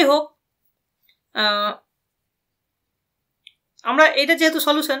 সো যাই হোক, আমরা এটা যেহেতু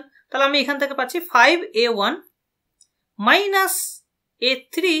সলিউশন, তাহলে আমি এখান থেকে পাচ্ছি 5a1 minus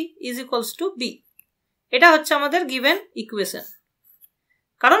a3 is equals to b। এটা হচ্ছে আমাদের গিভেন ইকুয়েশন,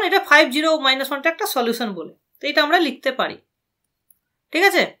 কারণ এটা 5 0 -1টা একটা সলিউশন বলে, তো এটা আমরা লিখতে পারি। ঠিক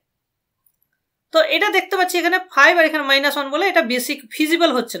আছে, তো এটা দেখতে পাচ্ছি এখানে 5 আর এখানে -1 বলে এটা বেসিক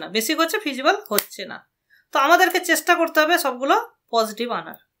ফিজিবল হচ্ছে না, বেসিক হচ্ছে ফিজিবল হচ্ছে না। তো আমাদেরকে চেষ্টা করতে হবে সবগুলো পজিটিভ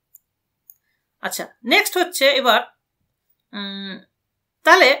আনার। আচ্ছা, নেক্সট হচ্ছে এবার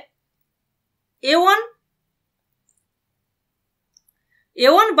তাহলে a1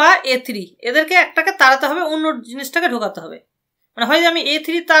 A1 বা A3 এদেরকে একটাকে তাড়াতে হবে, অন্য জিনিসটাকে ঢোকাতে হবে। মানে হয় যে আমি A3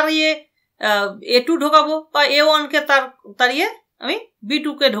 তাড়িয়ে A2 ঢোকাবো, বা A1কে তাড়িয়ে আমি B2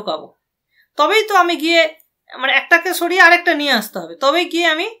 কে ঢোকাবো। তবেই তো আমি গিয়ে মানে একটাকে সরিয়ে আরেকটা নিয়ে আসতে হবে, তবেই গিয়ে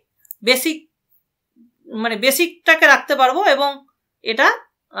আমি বেসিকটাকে রাখতে পারবো এবং এটা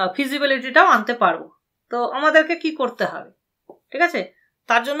ফিজিবিলিটিটাও আনতে পারবো। তো আমাদেরকে কি করতে হবে, ঠিক আছে,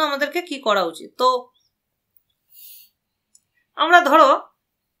 তার জন্য আমাদেরকে কি করা উচিত? তো আমরা ধরো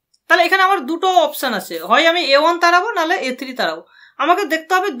তাহলে এখানে আমার দুটো অপশন আছে, হয় আমি A1 তাড়াবো নাহলে A3 তাড়াবো। আমাকে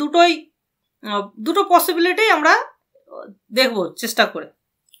দেখতে হবে দুটো পসিবিলিটি আমরা দেখবো চেষ্টা করে,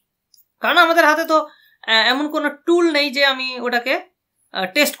 কারণ আমাদের হাতে তো এমন কোনো টুল নেই যে আমি ওটাকে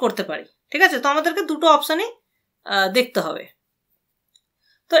টেস্ট করতে পারি, ঠিক আছে। তো আমাদেরকে দুটো অপশানই দেখতে হবে।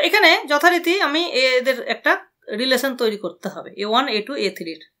 তো এখানে যথারীতি আমি এদের একটা রিলেশন তৈরি করতে হবে, A1 A2 A3,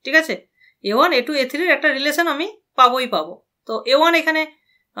 ঠিক আছে। A1 A2 A3 একটা রিলেশন আমি পাবোই পাবো। তো A1 এখানে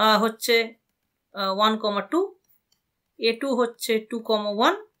হচ্ছে 1,2, A2 হচ্ছে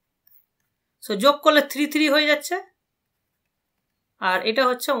 2,1, সো যোগ করলে 3 হয়ে যাচ্ছে, আর এটা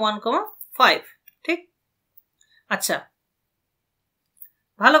হচ্ছে 1,5, ঠিক। আচ্ছা,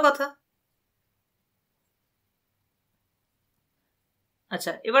 ভালো কথা।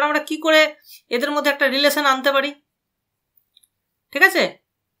 আচ্ছা, এবার আমরা কি করে এদের মধ্যে একটা রিলেশন আনতে পারি, ঠিক আছে।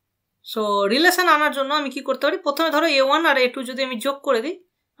 সো রিলেশন আনার জন্য আমি কি করতে পারি, প্রথমে ধরো A1 আর A2 যদি আমি যোগ করে দিই,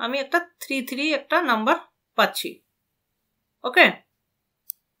 আমি একটা 3 একটা নাম্বার পাচ্ছি, ওকে।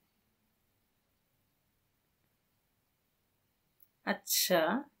 আচ্ছা,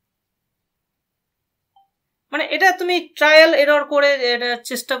 মানে এটা তুমি ট্রায়াল এরর করে এটা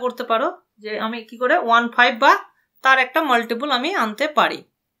চেষ্টা করতে পারো যে আমি কি করে 1,5 বা তার একটা মাল্টিপল আমি আনতে পারি।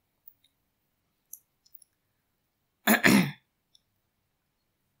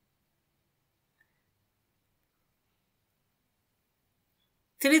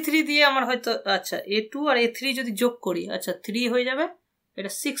 থ্রি দিয়ে আমার হয়তো, আচ্ছা A2 আর A3 যদি যোগ করি, আচ্ছা 3 হয়ে যাবে,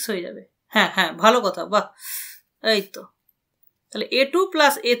 এটা 6 হয়ে যাবে। হ্যাঁ হ্যাঁ, ভালো কথা, বাহ। এই তো, তাহলে A2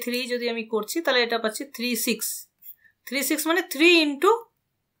 প্লাস A3 যদি আমি করছি, তাহলে এটা পাচ্ছি 3 6 মানে 3 ইন্টু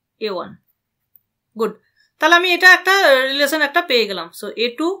A1। গুড, তাহলে আমি এটা একটা রিলেশন একটা পেয়ে গেলাম। So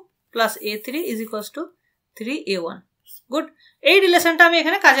A2 plus A3 is equals to 3A1। Good, এই রিলেশনটা আমি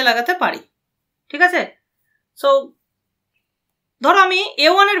এখানে কাজে লাগাতে পারি, ঠিক আছে। সো ধরো আমি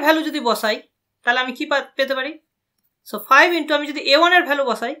A1 এর ভ্যালু যদি বসাই, তাহলে আমি কি পেতে পারি? সো 5 ইন্টু আমি যদি A1 এর ভ্যালু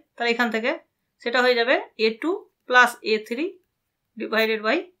বসাই, তাহলে এখান থেকে সেটা হয়ে যাবে A2 plus A3 divided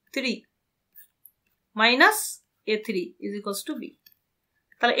by 3 minus A3 is equals to B।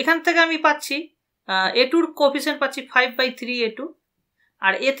 তাহলে এখান থেকে আমি পাচ্ছি A2-র কোএফিসিয়েন্ট পাচ্ছি 5/3 A2,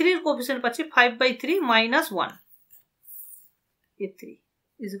 আর A3-র কোএফিসিয়েন্ট পাচ্ছি 5/3 minus 1 A3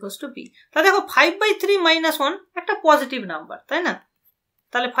 is equals to B। তাহলে দেখো 5/3 মাইনাস 1 একটা পজিটিভ নাম্বার, তাই না?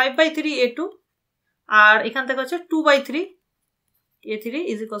 তাহলে 5/3 A2, আর এখান থেকে হচ্ছে 2/3 A3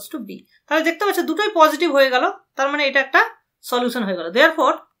 is equals to B। তাহলে দেখতে পাচ্ছ দুটোই পজিটিভ হয়ে গেল, তার মানে এটা একটা সলিউশন হয়ে গেল।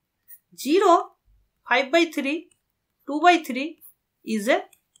 Therefore 0, 5/3, 2/3 is a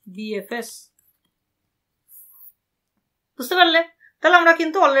BFS। বুঝতে পারলে? তাহলে আমরা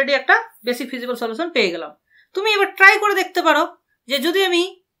কিন্তু অলরেডি একটা বেসিক ফিজিবল সলিউশন পেয়ে গেলাম। তুমি এবার ট্রাই করে দেখতে পারো যে যদি আমি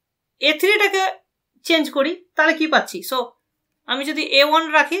A3টাকে চেঞ্জ করি তাহলে কি পাচ্ছি। সো আমি যদি A1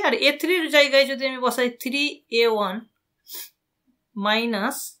 রাখি আর A3-র জায়গায় যদি আমি বসাই 3A1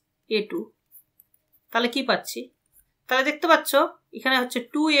 মাইনাস A2, তাহলে কি পাচ্ছি? তাহলে দেখতে পাচ্ছ এখানে হচ্ছে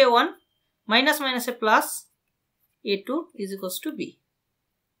 2A1 মাইনাস মাইনাসে plus A2 is equals to B।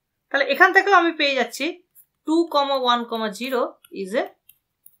 তাহলে এখান থেকেও আমি পেয়ে যাচ্ছি 2,1,0 ইজ এ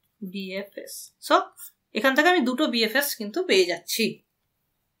BFS। সো এখান থেকে আমি দুটো BFS কিন্তু পেয়ে যাচ্ছি,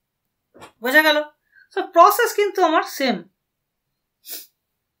 বোঝা গেল? সো প্রসেস কিন্তু আমার সেম,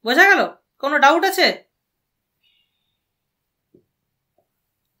 বোঝা গেল? কোনো ডাউট আছে?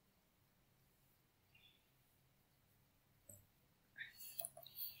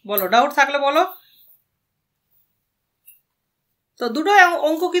 বলো, ডাউট থাকলে বলো। তো দুটো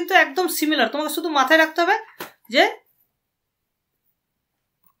অঙ্ক কিন্তু একদম সিমিলার, তোমাকে শুধু মাথায় রাখতে হবে যে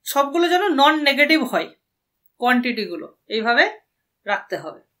সবগুলো যেন নন নেগেটিভ হয়, কোয়ান্টিটিগুলো এইভাবে রাখতে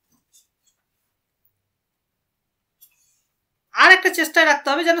হবে। আর একটা চেষ্টায় রাখতে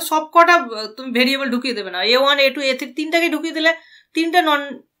হবে যেন সব কটা তুমি ভেরিয়েবল ঢুকিয়ে দেবে না। A1 A2 A3 তিনটাকে ঢুকিয়ে দিলে তিনটা নন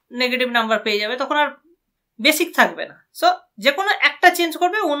নেগেটিভ নাম্বার পেয়ে যাবে, তখন আর বেসিক থাকবে না। সো যে কোনো একটা চেঞ্জ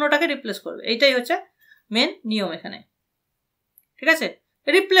করবে, অন্যটাকে রিপ্লেস করবে, এইটাই হচ্ছে মেন নিয়ম এখানে, ঠিক আছে।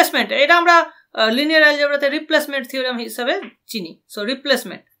 রিপ্লেসমেন্ট, এটা আমরা লিনিয়ার অ্যালজেব্রাতে রিপ্লেসমেন্ট থিওরেম হিসেবে চিনি। সো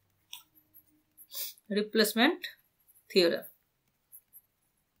রিপ্লেসমেন্ট থিওরেম,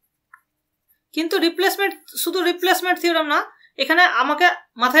 কিন্তু রিপ্লেসমেন্ট শুধু রিপ্লেসমেন্ট থিওরেম না, এখানে আমাকে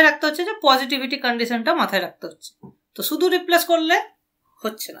মাথায় রাখতে হচ্ছে যে পজিটিভিটি কন্ডিশনটা মাথায় রাখতে হচ্ছে, তো শুধু রিপ্লেস করলে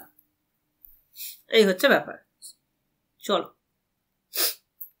হচ্ছে না, এই হচ্ছে ব্যাপার। চলো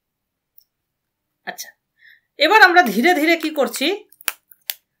আচ্ছা, এবার আমরা ধীরে ধীরে কি করছি,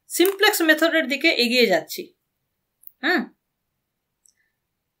 সিমপ্লেক্স মেথডের দিকে এগিয়ে যাচ্ছি।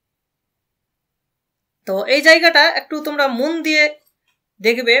 তো এই জায়গাটা একটু তোমরা মন দিয়ে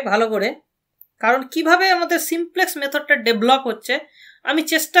দেখবে ভালো করে, কারণ কিভাবে আমাদের সিমপ্লেক্স মেথডটা ডেভেলপ হচ্ছে আমি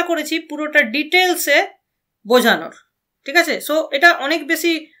চেষ্টা করেছি পুরোটা ডিটেলসে বোঝানোর, ঠিক আছে। সো এটা অনেক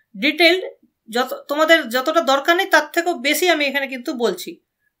বেশি ডিটেইলড, তোমাদের যতটা দরকার নেই তার থেকেও বেশি আমি এখানে কিন্তু বলছি,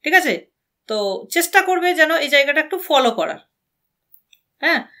 ঠিক আছে। তো চেষ্টা করবে যেন এই জায়গাটা একটু ফলো করার,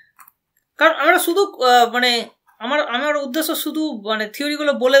 হ্যাঁ, কারণ আমরা শুধু মানে আমার উদ্দেশ্য শুধু মানে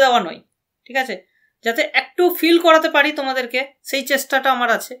থিওরিগুলো বলে দেওয়া নয়, ঠিক আছে, যাতে একটু ফিল করাতে পারি তোমাদেরকে, সেই চেষ্টাটা আমার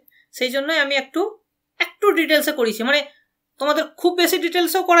আছে। সেই জন্যই আমি একটু ডিটেলসে করেছি, মানে তোমাদের খুব বেশি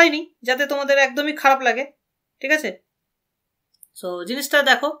ডিটেলসও করাইনি যাতে তোমাদের একদমই খারাপ লাগে, ঠিক আছে। সো জিনিসটা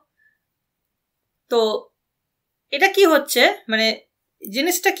দেখো, তো এটা কি হচ্ছে, মানে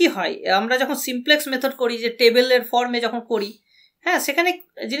জিনিসটা কি হয়, আমরা যখন সিমপ্লেক্স মেথড করি, যে টেবিলের ফর্মে যখন করি, হ্যাঁ, সেখানে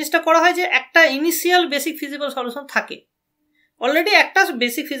জিনিসটা করা হয় যে একটা ইনিশিয়াল বেসিক ফিজিবল সলিউশন থাকে, অলরেডি একটা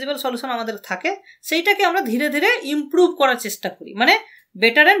বেসিক ফিজিবল সলিউশন আমাদের থাকে, সেইটাকে আমরা ধীরে ধীরে ইমপ্রুভ করার চেষ্টা করি, মানে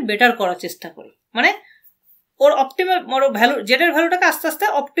বেটার অ্যান্ড বেটার করার চেষ্টা করি, মানে ওর অপটিমাল ভ্যালু, জেডের ভ্যালুটাকে আস্তে আস্তে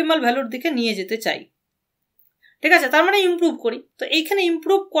অপটিমাল ভ্যালুর দিকে নিয়ে যেতে চাই, ঠিক আছে, তার মানে ইমপ্রুভ করি। তো এইখানে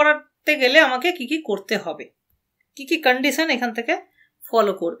ইমপ্রুভ করাতে গেলে আমাকে কি কি করতে হবে, কি কি কন্ডিশন এখান থেকে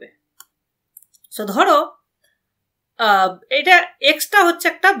ফলো করবে। সো ধরো এটা এক্সটা হচ্ছে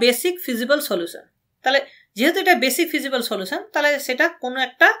একটা বেসিক ফিজিবল সলিউশন, তাহলে যেহেতু এটা বেসিক ফিজিবল সলিউশন, তাহলে সেটা কোনো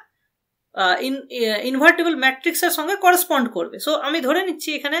একটা ইনভার্টিবল ম্যাট্রিক্সের সঙ্গে করেসপন্ড করবে। সো আমি ধরে নিচ্ছি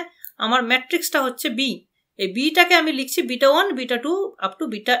এখানে আমার ম্যাট্রিক্সটা হচ্ছে বি, এই বিটাকে আমি লিখছি beta 1 beta 2 up to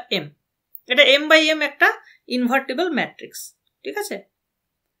beta M, এটা এম বাই এম একটা ইনভার্টিবল ম্যাট্রিক্স, ঠিক আছে।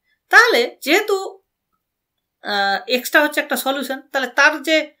 তাহলে যেহেতু এক্সটা হচ্ছে একটা সলিউশন, তাহলে তার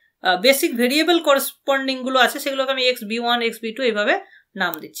যে বেসিক ভেরিয়েবল করেসপন্ডিং গুলো আছে সেগুলোকে আমি এক্স বি 1 এক্স বি 2 এইভাবে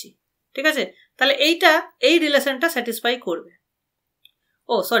নাম দিচ্ছি, ঠিক আছে। তাহলে এইটা এই রিলেশনটা স্যাটিসফাই করবে,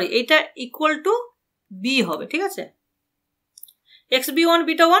 ও সরি, এইটা ইকুয়াল টু বি হবে, ঠিক আছে। X B 1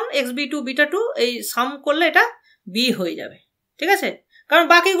 beta 1 x B 2 beta 2 এই সাম করলে এটা বি হয়ে যাবে, ঠিক আছে, কারণ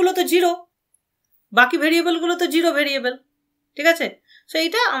বাকিগুলো তো জিরো, বাকি ভেরিয়েবলগুলো তো জিরো ভেরিয়েবল, ঠিক আছে। সো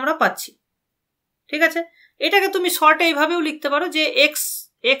এইটা আমরা পাচ্ছি, ঠিক আছে। এটাকে তুমি শর্টে এইভাবেও লিখতে পারো যে এক্স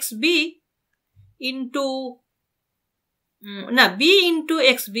এক্স বি ইন্টু না B into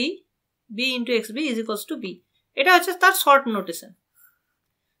x B, B into x B is equals to B, এটা হচ্ছে তার শর্ট নোটেশন।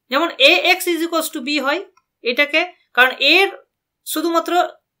 যেমন এ x is equals to B হয় এটাকে, কারণ এর শুধুমাত্র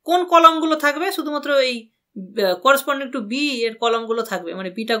কোন কলামগুলো থাকবে, শুধুমাত্র এই করেসপন্ডিং টু বি এর কলামগুলো থাকবে, মানে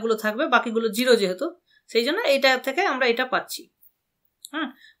বিটাগুলো থাকবে, বাকিগুলো জিরো যেহেতু, সেই জন্য এইটা থেকে আমরা এটা পাচ্ছি, হ্যাঁ,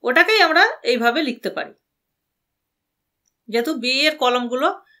 ওটাকেই আমরা এইভাবে লিখতে পারি, যেহেতু বি এর কলামগুলো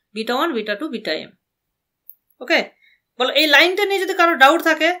বিটা 1 বিটা 2 বিটা এম। ওকে, বলো এই লাইনটা নিয়ে যদি কারো ডাউট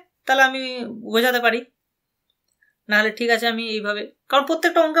থাকে তাহলে আমি বোঝাতে পারি, নাহলে ঠিক আছে আমি এইভাবে, কারণ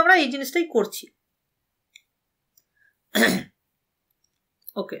প্রত্যেকটা অঙ্কে আমরা এই জিনিসটাই করছি।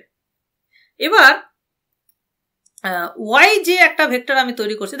 ওকে, এবার ওয়াই যে একটা ভেক্টর আমি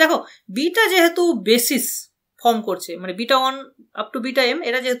তৈরি করছি, দেখো বিটা যেহেতু বেসিস ফর্ম করছে, মানে beta 1 up to beta M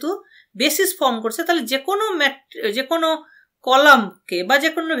এরা যেহেতু বেসিস ফর্ম করছে, তাহলে যে কোনো কলামকে বা যে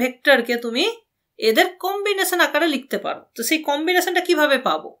কোনো ভেক্টরকে তুমি এদের কম্বিনেশন আকারে লিখতে পারো। তো সেই কম্বিনেশনটা কিভাবে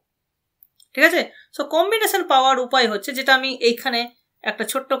পাবো, ঠিক আছে। সো কম্বিনেশন পাওয়ার উপায় হচ্ছে, যেটা আমি এইখানে একটা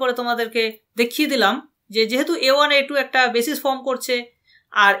ছোট্ট করে তোমাদেরকে দেখিয়ে দিলাম, যে যেহেতু A1 A2 একটা বেসিস ফর্ম করছে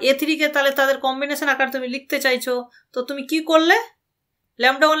আর A3 কে তাহলে তাদের কম্বিনেশন আকার তুমি লিখতে চাইছো, তো তুমি কি করলে,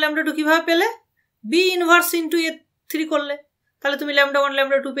 ল্যামডা 1 ল্যামডা 2 কিভাবে পেলে, বি ইনভার্স ইন্টু A3 করলে, তাহলে তুমি ল্যামডা 1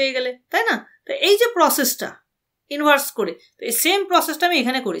 ল্যামডা 2 পেয়ে গেলে, তাই না। তো এই যে প্রসেসটা ইনভার্স করে, তো এই সেম প্রসেসটা আমি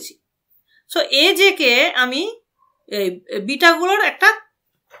এখানে করেছি। সো এ যে কে আমি বিটাগুলোর একটা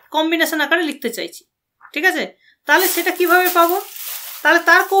কম্বিনেশন আকারে লিখতে চাইছি, ঠিক আছে। তাহলে সেটা কিভাবে পাবো, তাহলে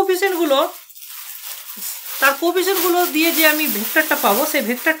তার কোএফিসিয়েন্টগুলো দিয়ে যে আমি ভেক্টরটা পাবো, সেই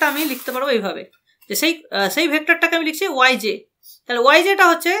ভেক্টরটা আমি লিখতে পারবো এইভাবে, যে সেই ভেক্টরটাকে আমি লিখছি ওয়াই জে। তাহলে ওয়াই জেটা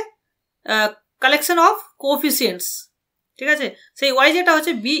হচ্ছে কালেকশন অফ কোএফিসিয়েন্টস, ঠিক আছে। সেই ওয়াই জেটা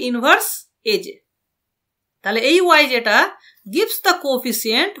হচ্ছে বি ইনভার্স এ জে। তাহলে এই Y জেটা gives the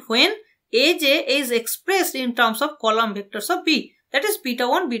coefficient when aj is expressed in terms of column vectors of b, that is beta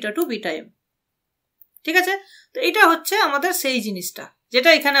 1 beta 2 beta m, ঠিক আছে। তো এটা হচ্ছে আমাদের সেই জিনিসটা, যেটা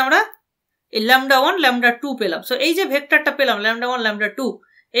এখানে আমরা এই ল্যামডা 1 ল্যামডা 2 পেলাম। সো এই যে ভেক্টরটা পেলাম ল্যামডা 1 ল্যামডা 2,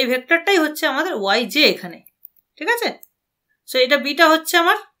 এই ভেক্টরটাই হচ্ছে আমাদের ওয়াই জে এখানে, ঠিক আছে। সো এটা বিটা হচ্ছে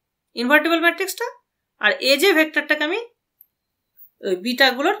আমার ইনভার্টেবল ম্যাট্রিক্সটা, আর এ যে ভেক্টরটাকে আমি ওই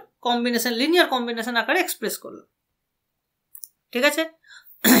বিটাগুলোর কম্বিনেশন, লিনিয়ার কম্বিনেশন আকারে এক্সপ্রেস করলাম। ঠিক আছে,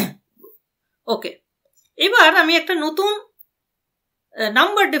 ওকে। এবার আমি একটা নতুন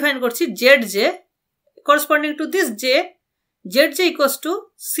নাম্বার ডিফাইন করছি Z J corresponding to this j, zj equals to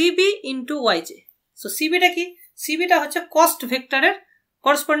cb into yj. so cb টা কি? cb টা হচ্ছে cost ভেক্টরের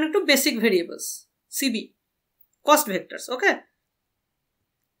corresponding to basic variables, cb cost vectors, ওকে।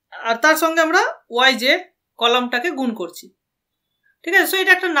 আর তার সঙ্গে আমরা yj কলামটাকে গুণ করছি। ঠিক আছে, সো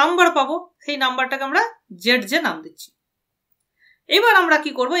এটা একটা নাম্বার পাবো, সেই নাম্বারটাকে আমরা zj নাম দিচ্ছি। এবার আমরা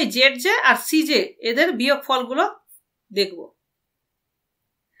কি করব, এই zj আর cj এদের বিয়োগফলগুলো দেখব।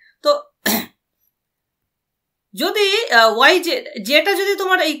 তো যদি yj যেটা যদি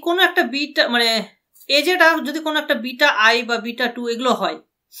তোমার এই কোনো একটা বিটা মানে এজটা যদি কোনো একটা বিটা i বা বিটা 2 এগুলো হয়,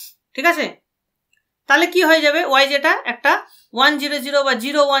 ঠিক আছে, তাহলে কি হয়ে যাবে, yjটা একটা 100 বা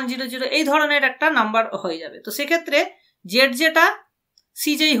 0100 এই ধরনের একটা নাম্বার হয়ে যাবে। তো সেক্ষেত্রে zjটা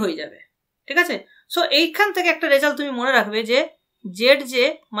cj হয়ে যাবে। ঠিক আছে, সো এইখান থেকে একটা রেজাল্ট তুমি মনে রাখবে যে zj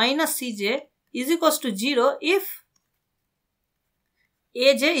minus cj is equals to 0 if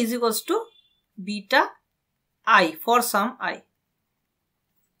aj is equals to beta i for some i।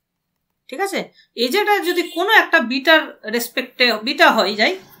 ঠিক আছে, এজটা যদি কোনো একটা বিটার রেসপেক্টে বিটা হয়ে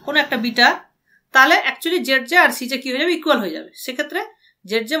যায়, কোনো একটা বিটা, তাহলে অ্যাকচুয়ালি zj আর cj কি হয়ে যাবে, ইকুয়াল হয়ে যাবে। সেক্ষেত্রে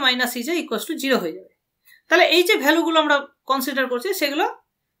zj minus cj equals to 0 হয়ে যাবে। তাহলে এই যে ভ্যালুগুলো আমরা কনসিডার করছি সেগুলো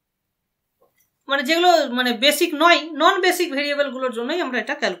মানে যেগুলো মানে বেসিক নয়, নন বেসিক ভেরিয়েবলগুলোর জন্যই আমরা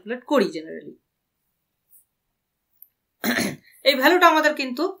এটা ক্যালকুলেট করি জেনারেলি। এই ভ্যালুটা আমাদের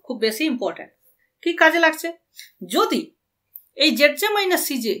কিন্তু খুব বেশি ইম্পর্ট্যান্ট। কি কাজে লাগছে, যদি এই zj মাইনাস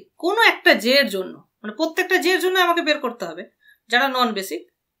cj কোনো একটা j এর জন্য, মানে প্রত্যেকটা j এর জন্য আমাকে বের করতে হবে, যারা নন বেসিক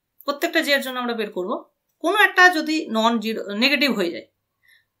প্রত্যেকটা j এর জন্য আমরা বের করব, কোনো একটা যদি নন জিরো নেগেটিভ হয়ে যায়,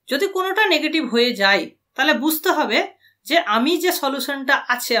 যদি কোনোটা নেগেটিভ হয়ে যায় তাহলে বুঝতে হবে যে আমি যে সলিউশনটা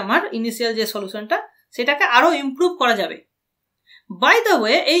আছে আমার ইনিশিয়াল যে সলিউশনটা, সেটাকে আরো ইমপ্রুভ করা যাবে। বাই দ্য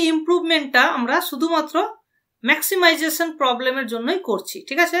ওয়ে এই ইমপ্রুভমেন্টটা আমরা শুধুমাত্র ম্যাক্সিমাইজেশন প্রবলেমের জন্যই করছি।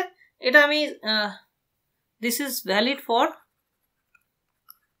 ঠিক আছে, এটা আমি this is valid for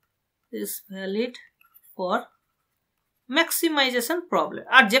maximization problem,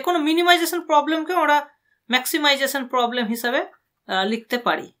 আর যে কোনো মিনিমাইজেশন প্রবলেমকে আমরা ম্যাক্সিমাইজেশন প্রবলেম হিসাবে লিখতে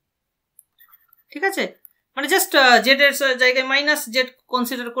পারি। ঠিক আছে, মানে জাস্ট জেড এর জায়গায় মাইনাস জেড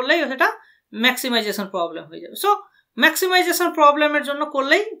কনসিডার করলেই সেটা ম্যাক্সিমাইজেশন প্রবলেম হয়ে যাবে। সো ম্যাক্সিমাইজেশন প্রবলেমের জন্য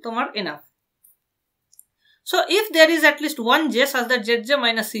করলেই তোমার enough. So if there is at least one j such that zj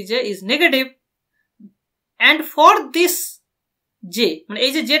minus cj is negative and for this j, মানে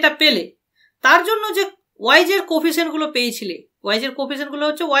এই যে যেটা পেলে তার জন্য যে yj এর কোফিসিয়েন্ট গুলো পেয়েছিলে, yj এর কোফিসিয়েন্ট গুলো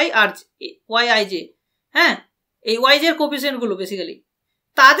হচ্ছে yij, হ্যাঁ, এই yj এর কোফিসিয়েন্ট গুলো বেসিক্যালি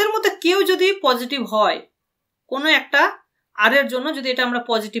তাদের মধ্যে কেউ যদি পজিটিভ হয়, কোনো একটা আর এর জন্য যদি এটা আমরা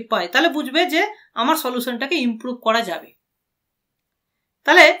পজিটিভ পাই, তাহলে বুঝবে যে আমার সলিউশনটাকে ইমপ্রুভ করা যাবে।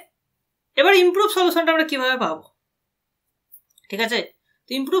 তাহলে এবার ইমপ্রুভ সলিউশনটা আমরা কিভাবে পাবো? ঠিক আছে, তো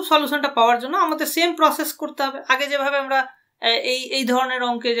ইমপ্রুভ সলিউশনটা পাওয়ার জন্য আমাদের সেম প্রসেস করতে হবে। আগে যেভাবে আমরা এই ধরনের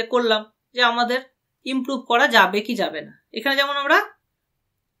অঙ্কে যে করলাম যে আমাদের ইমপ্রুভ করা যাবে কি যাবে না, এখানে যেমন আমরা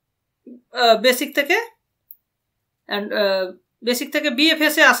বেসিক থেকে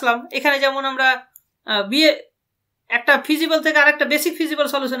বিএফএস এ আসলাম, এখানে যেমন আমরা বিএ একটা ফিজিবল থেকে আরেকটা বেসিক ফিজিবল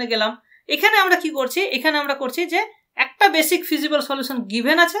সলিউশনে গেলাম। এখানে আমরা কি করছি, এখানে আমরা করছি যে একটা বেসিক ফিজিবল সলিউশন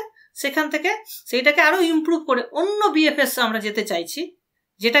গিভেন আছে, সেখান থেকে সেইটাকে আরো ইমপ্রুভ করে অন্য বিএফএস আমরা যেতে চাইছি,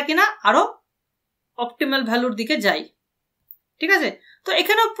 যেটা কিনা আরো অপটিমাল ভ্যালুর দিকে যাই। ঠিক আছে, তো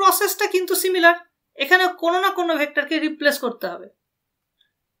এখানেও প্রসেসটা কিন্তু সিমিলার, এখানে কোনো না কোনো ভেক্টরকে রিপ্লেস করতে হবে।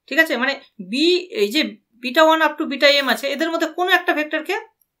 ঠিক আছে, মানে এই যে beta 1 up to beta m আছে, এদের মধ্যে কোনো একটা ভেক্টরকে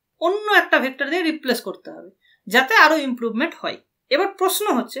অন্য একটা ভেক্টর দিয়ে রিপ্লেস করতে হবে যাতে আরো ইমপ্রুভমেন্ট হয়। এবার প্রশ্ন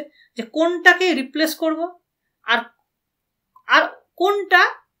হচ্ছে যে কোনটাকে রিপ্লেস করব আর কোনটা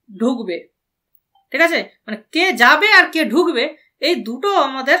ঢুকবে। ঠিক আছে, মানে কে যাবে আর কে ঢুকবে, এই দুটো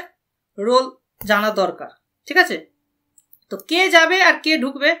আমাদের রোল জানা দরকার। ঠিক আছে, তো কে যাবে আর কে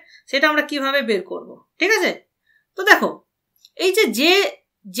ঢুকবে সেটা আমরা কিভাবে বের করব। ঠিক আছে, তো দেখো এই যে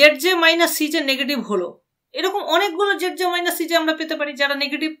zj মাইনাস cj নেগেটিভ হলো, এরকম অনেকগুলো zj মাইনাস cj আমরা পেতে পারি যারা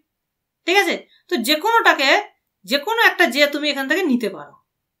নেগেটিভ। ঠিক আছে, তো যে কোনো একটা যে তুমি এখান থেকে নিতে পারো।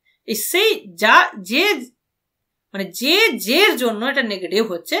 এই সেই মানে যে এর জন্য এটা নেগেটিভ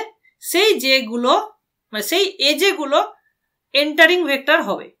হচ্ছে, সেই যেগুলো মানে সেই এজে গুলো এন্টারিং ভেক্টর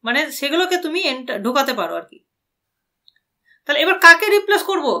হবে, মানে সেগুলোকে তুমি ঢোকাতে পারো আর কি। তাহলে এবার কাকে রিপ্লেস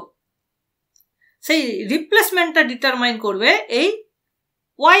করব, সেই রিপ্লেসমেন্টটা ডিটারমাইন করবে এই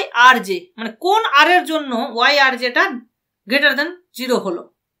ওয়াই আর জে, মানে কোন আর এর জন্য ওয়াই আর জেটা গ্রেটার দেন 0 হলো,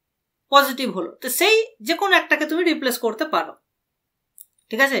 পজিটিভ হলো, তো সেই যে কোনো একটাকে তুমি রিপ্লেস করতে পারো।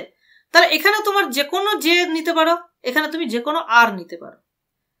 ঠিক আছে, তাহলে এখানে তোমার যে কোনো জে নিতে পারো, এখানে তুমি যে কোনো আর নিতে পারো,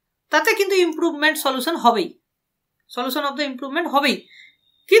 তাতে কিন্তু ইমপ্রুভমেন্ট সলিউশন হবেই, সলিউশন অফ দ্য ইমপ্রুভমেন্ট হবেই।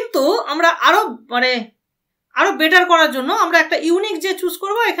 কিন্তু আমরা আরো বেটার করার জন্য আমরা একটা ইউনিক যে চুজ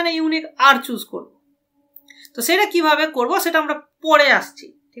করব, এখানে ইউনিক আর চুজ করব। তো সেটা কিভাবে করব সেটা আমরা পরে আসছি।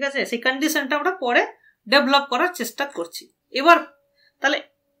 ঠিক আছে, সেই কন্ডিশনটা আমরা পরে ডেভেলপ করার চেষ্টা করছি। এবার তাহলে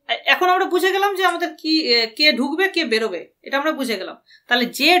এখন আমরা বুঝে গেলাম যে আমাদের কি কে ঢুকবে কে বেরোবে, এটা আমরা বুঝে গেলাম। তাহলে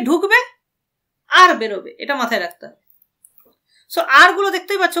যে ঢুকবে আর বেরোবে, এটা মাথায় রাখতে হবে। সো আর গুলো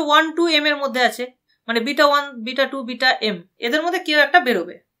দেখতেই পাচ্ছ 1 2 m এর মধ্যে আছে, মানে বিটা 1 বিটা 2 বিটা m, এদের মধ্যে কেউ একটা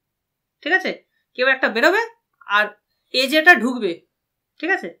বেরোবে। ঠিক আছে, কেউ একটা বেরোবে আর এ যেটা ঢুকবে।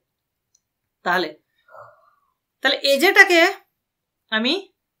 ঠিক আছে, তাহলে এজেটাকে আমি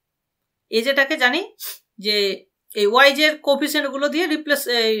এজেটাকে জানি যে এই ওয়াই জের কোফিসিয়েন্ট গুলো দিয়ে রিপ্লেস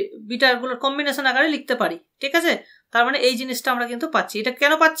বিটার গুলোর কম্বিনেশন আকারে লিখতে পারি। ঠিক আছে, তার মানে এই জিনিসটা আমরা কিন্তু পাচ্ছি। এটা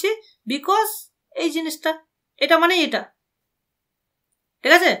কেন পাচ্ছি? বিকজ এই জিনিসটা, এটা মানে এটা।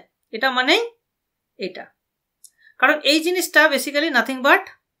 ঠিক আছে, এটা মানেই এটা, কারণ এই জিনিসটা basically nothing but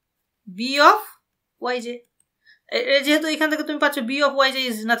B of Y J. যেহেতু এখান থেকে তুমি পাচ্ছ B of Y J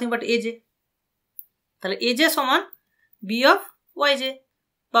is nothing but A J, তাহলে এ জে সমান বি অফ ওয়াই জে,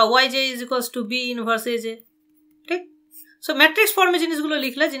 বা Y J is equals to B inverse A J. ঠিক, so matrix ফর্মে জিনিসগুলো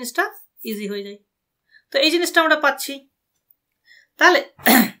লিখলে জিনিসটা ইজি হয়ে যায়। তো এই জিনিসটা আমরা পাচ্ছি। তাহলে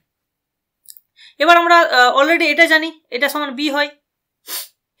এবার আমরা অলরেডি এটা জানি, এটা সমান বি হয়।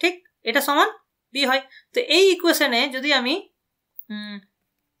 ঠিক, এটা সমান বি হয়। তো এই ইকুয়েশনে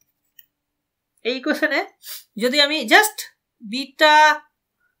যদি আমি জাস্ট বিটা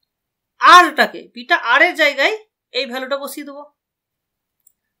আরটাকে, বিটা আর এর জায়গায় এই ভ্যালুটা বসিয়ে দেবো,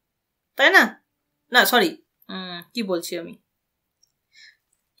 তাই না? না সরি, কি বলছি আমি,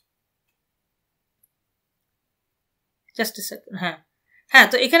 জাস্ট এ সেকেন্ড। হ্যাঁ,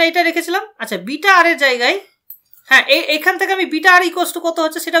 তো এখানে এটা রেখেছিলাম। আচ্ছা, বিটা আর এর জায়গায়, হ্যাঁ এইখান থেকে আমি বিটা আর ইকুয়ালস টু কত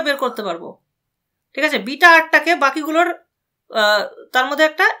হচ্ছে সেটা বের করতে পারবো। ঠিক আছে, বিটা আরটাকে বাকিগুলোর তার মধ্যে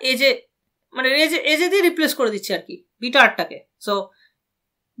একটা এজে, মানে এজে দিয়ে রিপ্লেস করে দিচ্ছি আর কি বিটা আরটাকে। সো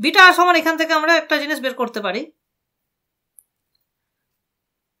বিটা আর সমান এখান থেকে আমরা একটা জিনিস বের করতে পারি।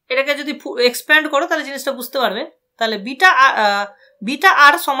 এটাকে যদি এক্সপ্যান্ড করো তাহলে জিনিসটা বুঝতে পারবে। তাহলে বিটা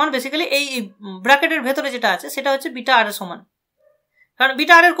আর সমান বেসিক্যালি এই ব্র্যাকেটের ভেতরে যেটা আছে সেটা হচ্ছে বিটা আর এর সমান, কারণ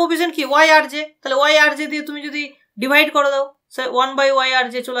বিটা আর এর কোএফিসিয়েন্ট কি ওয়াই আর জে। তাহলে ওয়াই আর জে দিয়ে তুমি যদি ডিভাইড করে দাও, সে 1/ওয়াই আর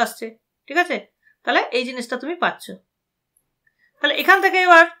জে চলে আসছে। ঠিক আছে, তাহলে এই জিনিসটা তুমি পাচ্ছ। তাহলে এখান থেকে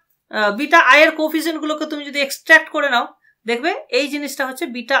এবার বিটা আই এর কোএফিসিয়েন্ট গুলোকে তুমি যদি এক্সট্রাক্ট করে নাও, দেখবে এই জিনিসটা হচ্ছে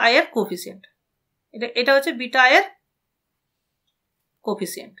বিটা আই এর কোএফিসিয়েন্ট, এটা হচ্ছে বিটা আই এর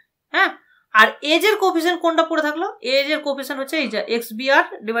কোএফিসিয়েন্ট। হ্যাঁ, আর এজ এর কোএফিসিয়েন্ট কোনটা পড়ে থাকলো? এজ এর কোএফিসিয়েন্ট হচ্ছে এই যে x B R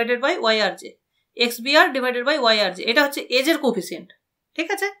divided by Y R J, x B R divided by Y R J, এটা হচ্ছে এজ এর কোএফিসিয়েন্ট। ঠিক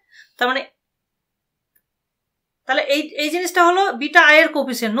আছে, তার মানে তাহলে এই জিনিসটা হলো বিটা আই এর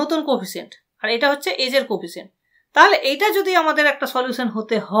কোএফিসিয়েন্ট, নতুন কোএফিসিয়েন্ট, আর এটা হচ্ছে এজ এর কোএফিসিয়েন্ট। তাহলে এইটা যদি আমাদের একটা সলিউশন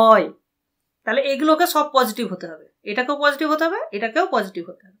হতে হয়, তাহলে এগুলোকে সব পজিটিভ হতে হবে, এটাকেও পজিটিভ হতে হবে, এটাকেও পজিটিভ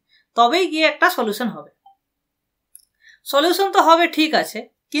হতে হবে, তবেই গিয়ে একটা সলিউশন হবে। সলিউশন তো হবে ঠিক আছে,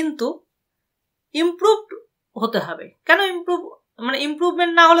 কিন্তু ইমপ্রুভড হতে হবে। কেন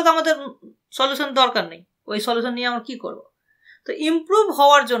ইমপ্রুভমেন্ট না হলে তো আমাদের সলিউশন দরকার নেই, ওই সলিউশন নিয়ে আমরা কি করব? তো ইমপ্রুভ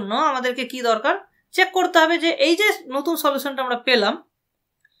হওয়ার জন্য আমাদেরকে কি দরকার? চেক করতে হবে যে এই যে নতুন সলিউশনটা আমরা পেলাম,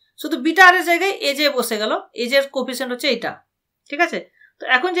 শুধু বিটা আর এর জায়গায় এজে বসে গেল, এজের কোএফিসিয়েন্ট হচ্ছে এইটা। ঠিক আছে, তো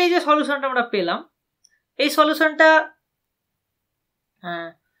এখন যে এই যে সলিউশনটা আমরা পেলাম, এই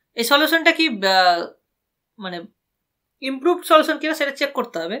সলিউশনটা কি মানে ইমপ্রুভড সলিউশন কিনা সেটা চেক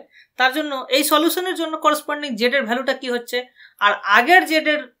করতে হবে। তার জন্য এই সলিউশনের জন্য করসপন্ডিং জেড এর ভ্যালুটা কি হচ্ছে আর আগের জেড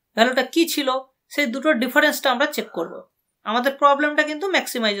এর ভ্যালুটা কি ছিল, সেই দুটোর ডিফারেন্সটা আমরা চেক করব। আমাদের প্রবলেমটা কিন্তু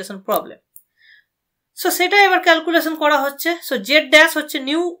ম্যাক্সিমাইজেশন প্রবলেম। সো সেটা এবার ক্যালকুলেশন করা হচ্ছে। সো জেড ড্যাশ হচ্ছে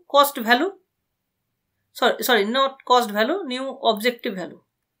new cost value, sorry not cost value, new objective value.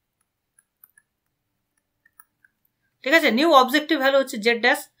 ঠিক আছে, নিউ অবজেক্টিভ ভ্যালু হচ্ছে জেড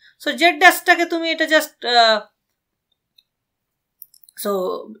ড্যাশ। সো জেড ড্যাশটাকে তুমি এটা জাস্ট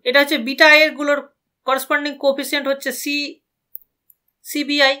এটা হচ্ছে বিটা আই এর গুলোর করসপন্ডিং কোএফিসিয়েন্ট হচ্ছে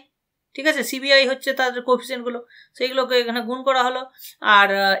সিবিআই। ঠিক আছে, সিবিআই হচ্ছে তাদের কোএফিসিয়েন্ট গুলো, সেইগুলোকে এখানে গুণ করা হলো। আর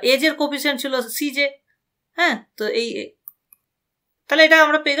এজ এর কোএফিসিয়েন্ট ছিল সিজে। হ্যাঁ, তো তাহলে এটা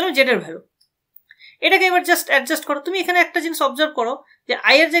আমরা পেয়ে গেলাম জেড এর ভ্যালু। এটাকে এবার জাস্ট অ্যাডজাস্ট করো। তুমি এখানে একটা জিনিস অবজার্ভ করো যে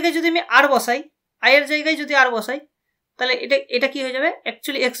আই এর জায়গায় যদি আমি আর বসাই, তাহলে এটা কি হয়ে যাবে?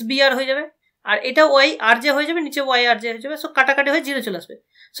 অ্যাকচুয়ালি এক্স বি আর হয়ে যাবে, আর এটা ওয়াই আর জে হয়ে যাবে, নিচে ওয়াই আর জে হয়ে যাবে। সো কাটাকাটি হয়ে জিরো চলে আসবে।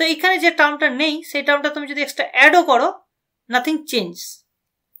 সো এখানে যে টার্মটা নেই সেই টার্মটা তুমি যদি এক্সট্রা অ্যাডও করো, নাথিং চেঞ্জ,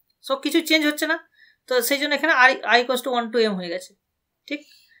 সব কিছু চেঞ্জ হচ্ছে না, তো সেই জন্য এখানে I equals to 1 to m হয়ে গেছে। ঠিক,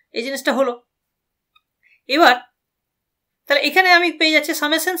 এই জিনিসটা হলো। এবার তাহলে এখানে আমি পেয়ে যাচ্ছি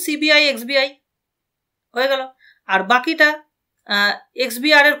সামেশন সিবিআই এক্সবিআই হয়ে গেল, আর বাকিটা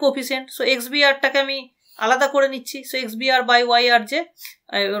এক্সবিআর এর কোফিসিয়েন্ট। সো এক্সবিআরটাকে আমি আলাদা করে নিচ্ছি, সো এক্সবিআর বাই ওয়াই আর যে,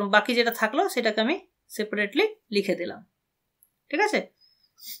 এবং বাকি যেটা থাকলো সেটাকে আমি সেপারেটলি লিখে দিলাম। ঠিক আছে,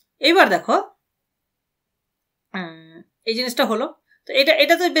 এইবার দেখো এই জিনিসটা হলো। তো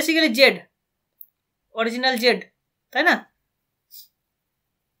এটা তো বেসিক্যালি জেড, অরিজিনাল জেড, তাই না?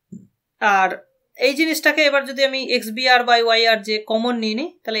 আর এই জিনিসটাকে এবার যদি আমি এক্সবিআর বাই ওয়াই আর যে কমন নিয়ে নিই,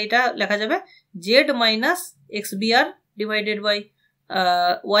 তাহলে এটা লেখা যাবে Z minus XBR divided by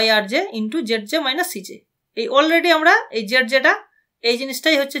Y R J into Z J minus C J. এই অলরেডি আমরা এই জেড জেটা, এই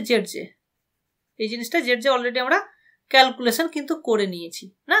জিনিসটাই হচ্ছে জেড জে, এই জিনিসটা জেড জে অলরেডি আমরা ক্যালকুলেশন কিন্তু করে নিয়েছি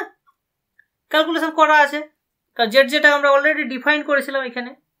না, ক্যালকুলেশন করা আছে, কারণ জেড জেটা আমরা অলরেডি ডিফাইন করেছিলাম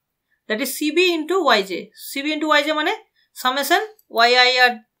এখানে, that is CB into Y J. CB into Y J মানে summation Y I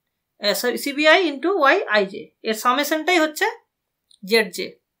R CBI into Y I J, এর সামেশনটাই হচ্ছে জেড জে।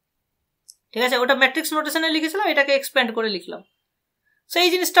 ঠিক আছে, ওটা ম্যাট্রিক্স নোটেশনে লিখেছিলাম, এটাকে এক্সপ্যান্ড করে লিখলাম। সো এই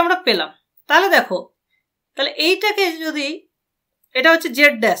জিনিসটা আমরা পেলাম। তাহলে দেখো, তাহলে এইটাকে যদি, এটা হচ্ছে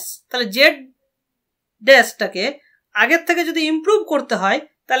জেড ড্যাশ, তাহলে জেড ড্যাশটাকে আগের থেকে যদি ইমপ্রুভ করতে হয়,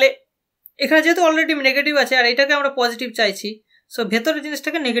 তাহলে এখানে যেহেতু অলরেডি নেগেটিভ আছে আর এটাকে আমরা পজিটিভ চাইছি, সো ভেতরের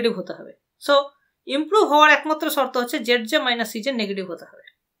জিনিসটাকে নেগেটিভ হতে হবে। সো ইমপ্রুভ হওয়ার একমাত্র শর্ত হচ্ছে Z J minus C J negative হতে হবে।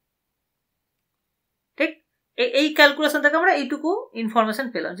 ঠিক, এই ক্যালকুলেশন থেকে আমরা এইটুকু ইনফরমেশন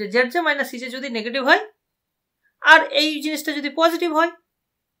পেলাম যে Z J minus C J যদি নেগেটিভ হয় আর এই জিনিসটা যদি পজিটিভ হয়,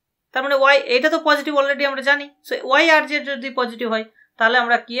 তার মানে ওয়াই, এটা তো পজিটিভ অলরেডি আমরা জানি, সো ওয়াই আর জে যদি পজিটিভ হয় তাহলে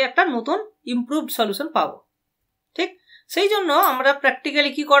আমরা কি একটা নতুন ইমপ্রুভড সলিউশন পাবো। ঠিক, সেই জন্য আমরা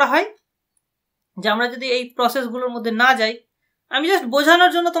প্র্যাকটিক্যালি কি করা হয় যে আমরা যদি এই প্রসেসগুলোর মধ্যে না যাই, আমি জাস্ট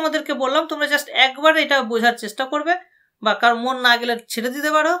বোঝানোর জন্য তোমাদেরকে বললাম, তোমরা জাস্ট একবার এটা বোঝার চেষ্টা করবে, বা কার মন না গেলে ছেড়ে দিতে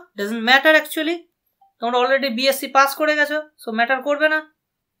পারো, ডাজন্ট ম্যাটার অ্যাকচুয়ালি, তোমরা অলরেডি বিএসসি পাস করে গেছো, সো ম্যাটার করবে না।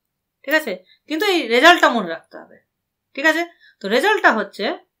 ঠিক আছে, কিন্তু এই রেজাল্টটা মনে রাখতে হবে। ঠিক আছে, তো রেজাল্টটা হচ্ছে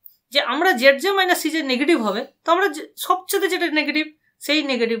যে আমরা Z J minus C J negative হবে, তো আমরা সবচেয়ে যেটা নেগেটিভ সেই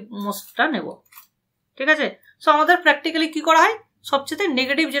নেগেটিভ মোস্টটা নেব। ঠিক আছে, সো আমাদের প্র্যাকটিক্যালি কি করা হয়, সবচেয়ে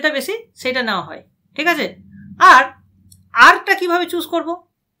নেগেটিভ যেটা বেশি সেটা নেওয়া হয়। ঠিক আছে, আর আরটা কিভাবে চুজ করব,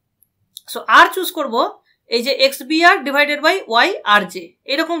 সো আর চুজ করব এই যে x B R divided by Y R J,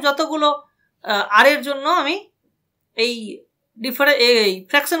 এরকম যতগুলো আর এর জন্য আমি এই এই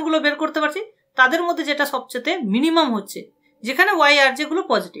ফ্র্যাকশনগুলো বের করতে পারছি, তাদের মধ্যে যেটা সবচেয়ে মিনিমাম হচ্ছে, যেখানে ওয়াই আর যেগুলো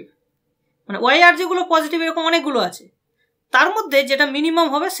পজিটিভ, মানে ওয়াই আর যেগুলো পজিটিভ এরকম অনেকগুলো আছে, তার মধ্যে যেটা মিনিমাম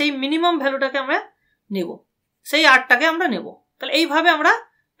হবে সেই মিনিমাম ভ্যালুটাকে আমরা নেব, সেই আরটাকে আমরা নেব। তাহলে এইভাবে আমরা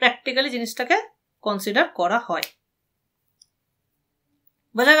প্র্যাকটিক্যালি জিনিসটাকে কনসিডার করা হয়।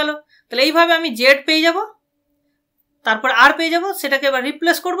 বোঝা গেল? তাহলে এইভাবে আমি জেড পেয়ে যাব, তারপর আর পেয়ে যাব, সেটাকে এবার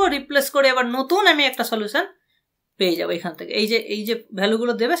রিপ্লেস করব, রিপ্লেস করে এবার নতুন আমি একটা সলিউশন পেয়ে যাবো এখান থেকে। এই যে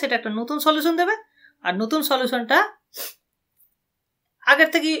ভ্যালুগুলো দেবে সেটা একটা নতুন সলিউশন দেবে, আর নতুন সলিউশনটা আগের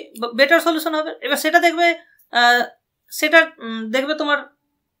থেকে বেটার সলিউশন হবে। এবার সেটা দেখবে তোমার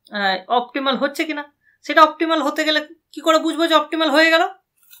অপটিমাল হচ্ছে কিনা। সেটা অপটিমাল হতে গেলে কি করে বুঝবো যে অপটিমাল হয়ে গেল?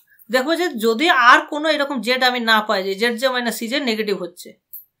 দেখবো যে যদি আর কোনো এরকম জেড আমি না পাই, যে Z J minus C J negative হচ্ছে,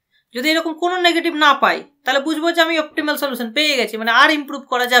 যদি এরকম কোনো নেগেটিভ না পাই, তাহলে বুঝবো যে আমি অপটিমাল সলিউশন পেয়ে গেছি, মানে আর ইমপ্রুভ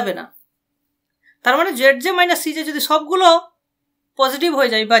করা যাবে না। তার মানে Z J minus C J যদি সবগুলো পজিটিভ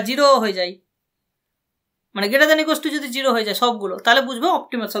হয়ে যায় বা জিরো হয়ে যায়, মানে গ্রেটার দ্যান ইকুয়ালস টু যদি জিরো হয়ে যায় সবগুলো, তাহলে বুঝবো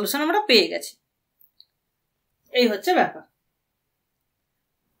অপটিমাল সলিউশন আমরা পেয়ে গেছি। এই হচ্ছে ব্যাপার।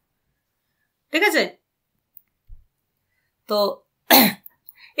 ঠিক আছে, তো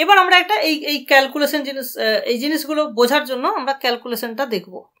এবার আমরা একটা এই ক্যালকুলেশন এই জিনিসগুলো বোঝার জন্য আমরা ক্যালকুলেশনটা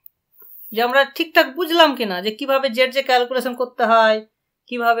দেখব, যে আমরা ঠিকঠাক বুঝলাম কিনা, যে কিভাবে জেড জে ক্যালকুলেশন করতে হয়,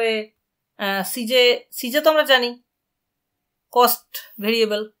 কিভাবে সিজে তো আমরা জানি কস্ট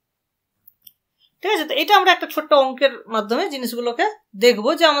ভেরিয়েবল। ঠিক আছে, তো এটা আমরা একটা ছোট্ট অঙ্কের মাধ্যমে জিনিসগুলোকে দেখব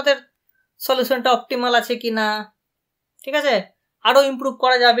যে আমাদের সলিউশনটা অপটিমাল আছে কিনা, ঠিক আছে, আরো ইমপ্রুভ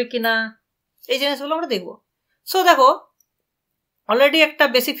করা যাবে কিনা, এই জিনিসগুলো আমরা দেখব। সো দেখো, অলরেডি একটা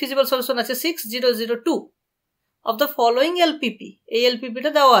বেসিক ফিজিবল সলিউশন আছে 6002 অফ দ্য ফলোয়িং এলপিপি, এই এলপিপিটা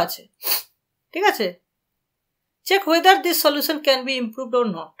দেওয়া আছে। ঠিক আছে, check whether this solution can be improved or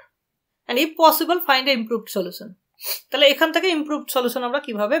not and if possible find a improved solution। তাহলে এখান থেকে ইমপ্রুভড সলিউশন আমরা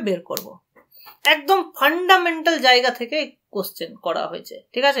কিভাবে বের করব, একদম ফান্ডামেন্টাল জায়গা থেকে কোশ্চেন করা হয়েছে।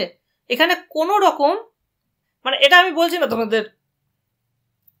 ঠিক আছে, এখানে কোনো রকম, মানে এটা আমি বলছি না তোমাদের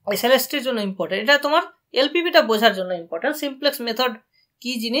SLST এর জন্য ইম্পর্টেন্ট, এটা তোমার এলপিপিটা বোঝার জন্য ইম্পর্টেন্ট, সিমপ্লেক্স মেথড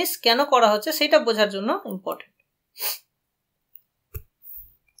কি জিনিস, কেন করা হচ্ছে সেটা বোঝার জন্য ইম্পর্টেন্ট।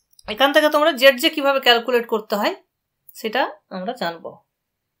 এখান থেকে তোমরা জেড যে কিভাবে ক্যালকুলেট করতে হয় সেটা আমরা জানবো।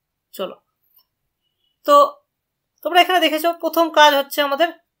 চলো, তো তোমরা এখানে দেখেছো প্রথম কাজ হচ্ছে আমাদের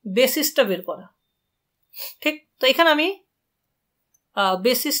বেসিসটা বের করা, ঠিক? তো এখানে আমি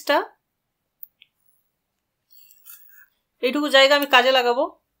বেসিসটা এইটুকু জায়গা আমি কাজে লাগাবো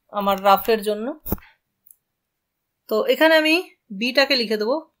আমার রাফের জন্য। তো এখানে আমি বিটাকে লিখে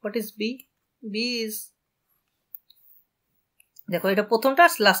দেবো। What is B? B is, দেখো এটা প্রথমটা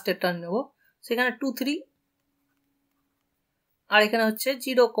লাস্টের টার্ম নেবো, সেখানে 2 3 আর এখানে হচ্ছে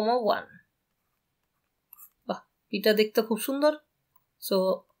 0,1। বাহ, বিটা দেখতে খুব সুন্দর। সো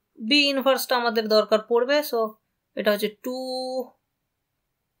বি ইনভার্সটা আমাদের দরকার পড়বে। সো এটা হচ্ছে 2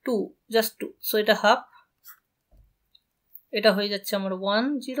 2 জাস্ট 2, সো এটা হাফ, এটা হয়ে যাচ্ছে আমার 1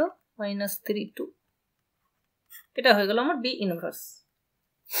 0 মাইনাস 3 2, এটা হয়ে গেল আমার বি ইনভার্স।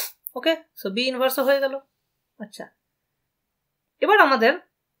 ওকে, সো বি ইনভার্সও হয়ে গেল। আচ্ছা, এবার আমাদের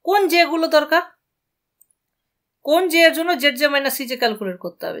কোন জে গুলো দরকার, কোন জে এর জন্য Z J minus C J calculate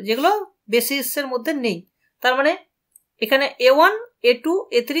করতে হবে, যেগুলো বেসিসের মধ্যে নেই। তার মানে এখানে A1 A2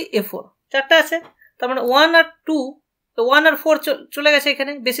 A3 A4 চারটা আছে, তার মানে 1 আর 2, 1 আর 4 চলে গেছে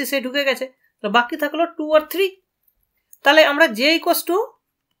এখানে, বেসিসে ঢুকে গেছে, বাকি থাকলো 2 আর 3। তাহলে আমরা জে ইকুয়ালস টু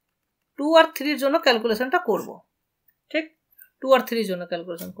 2 আর 3 এর জন্য ক্যালকুলেশনটা করব, ঠিক? 2 আর 3 এর জন্য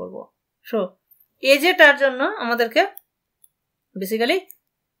ক্যালকুলেশন করব। সো এ জেটার জন্য আমাদেরকে বেসিক্যালি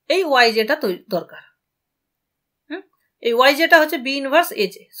এই ওয়াই জেটা দরকার। এই ওয়াই জেটা হচ্ছে B inverse A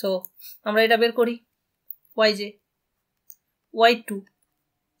J. So আমরা এটা বের করি, Y J y2।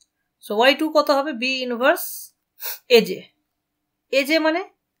 So y2 কত হবে? বি ইনভার্স এ জে মানে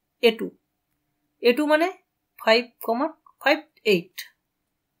a2, a2 মানে 5,58।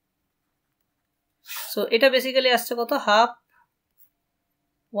 সো এটা বেসিক্যালি আসছে কত? হাফ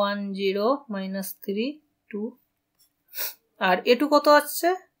 1 0 মাইনাস 3 2, আর a2 কত আসছে?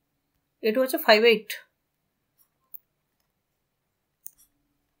 a2 হচ্ছে 58।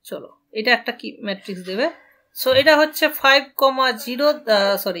 চলো, এটা একটা কি ম্যাট্রিক্স দেবে। সো এটা হচ্ছে 5,0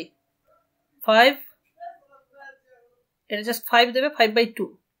 সরি 5, এটা জাস্ট 5 দেবে, 5/2।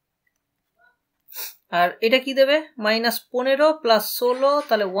 আর এটা কি দেবে? মাইনাস 15 প্লাস 16,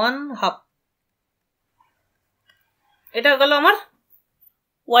 তাহলে 1/2। এটা গেল আমার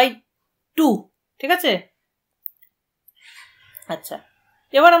y2, ঠিক আছে? আচ্ছা,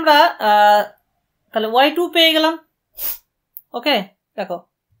 এবার আমরা তাহলে y2 পেয়ে গেলাম। ওকে, দেখো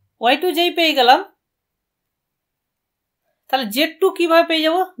y2 যেই পেয়ে গেলাম, তাহলে z2 কিভাবে পেয়ে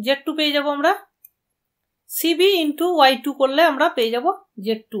যাব? z2 পেয়ে যাব আমরা cb ইন্টু y2 করলে আমরা পেয়ে যাব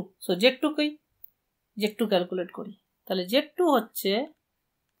z2। সো z2 কই? z2 ক্যালকুলেট করি। তাহলে z2 হচ্ছে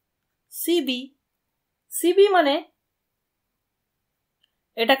cb মানে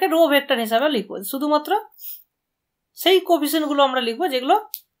এটাকে রো ভেক্টর হিসাবে লিখবো, শুধুমাত্র সেই কোএফিসিয়েন্ট গুলো আমরা লিখবো যেগুলো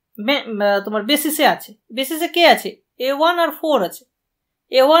তোমার বেসিসে আছে। বেসিসে কে আছে? a1 আর 4 আছে,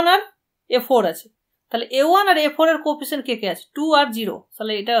 a1 আর a4 আছে। তাহলে a1 আর a4 এর কোএফিসিয়েন্ট কে কে আছে? 2 আর 0,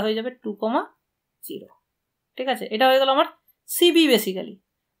 তাহলে এটা হয়ে যাবে 2,0। ঠিক আছে, এটা হয়ে গেল আমার সিবি বেসিক্যালি।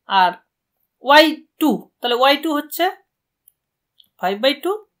 আর y2, তাহলে y2 হচ্ছে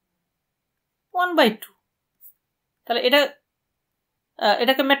 5/2 1/2। তাহলে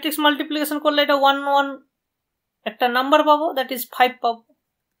এটাকে ম্যাট্রিক্স মাল্টিপ্লিকেশন করলে এটা 1 1 একটা নাম্বার পাবো, দ্যাট ইজ 5 পাবো,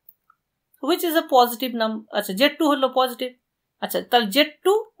 which is a positive number. আচ্ছা, z2 হলো পজিটিভ। আচ্ছা, তাহলে z2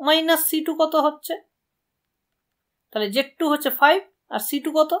 মাইনাস c2 কত হচ্ছে? তাহলে z2 হচ্ছে 5 আর c2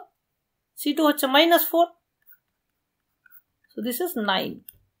 কত? c2 হচ্ছে -4। So this is 9।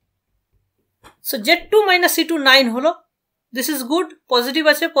 So z2 minus c2 9 হলো। দিস ইজ গুড, পজিটিভ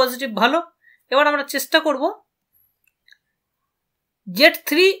আছে, পজিটিভ ভালো। এবার আমরা চেষ্টা করব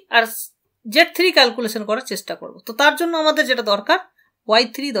z3 আর z3 ক্যালকুলেশন করার চেষ্টা করব। তো তার জন্য আমাদের যেটা দরকার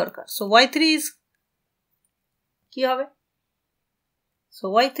y3 দরকার। সো y3 ইজ কি হবে? So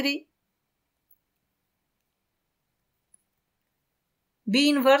y3 b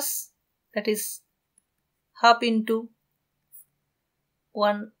inverse, that is half into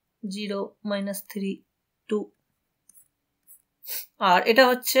 1 0 minus 3 2, আর এটা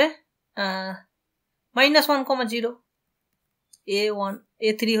হচ্ছে -1,0,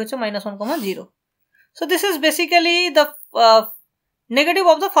 a3 হচ্ছে -1,0। so this is basically the negative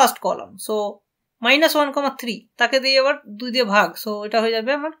of the first column. so -1,3 তাকে দিয়ে আবার 2 দিয়ে ভাগ, so এটা হয়ে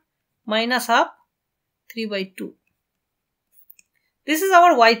যাবে আমার -half 3/2। this is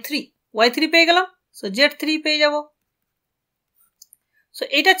our y3 পেয়ে গেলাম। so z3 পেয়ে যাব। so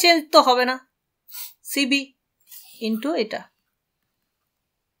এটা চেঞ্জ তো হবে না, cb ইন্টু এটা,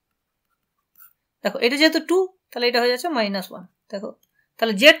 দেখো এটা যেহেতু 2, তাহলে এটা হয়ে যাচ্ছে -1। দেখো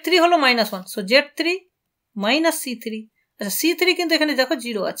তাহলে z3 হলো -1, সো z3 মাইনাস c3। আচ্ছা, c3 কিন্তু এখানে দেখো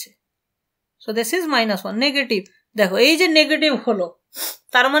 0 আছে, সো দিস ইজ -1 নেগেটিভ। দেখো এই যে নেগেটিভ হলো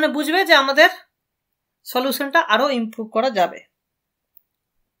তার মানে বুঝবে যে আমাদের সলিউশনটা আরো ইমপ্রুভ করা যাবে।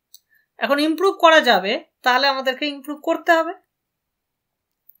 এখন ইমপ্রুভ করা যাবে তাহলে আমাদেরকে ইমপ্রুভ করতে হবে।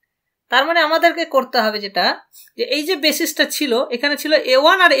 তার মানে আমাদেরকে করতে হবে যেটা, যে এই যে বেসিসটা ছিল এখানে ছিল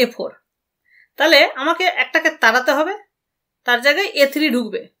A1 আর A4, তাহলে আমাকে একটাকে তাড়াতে হবে, তার জায়গায় A3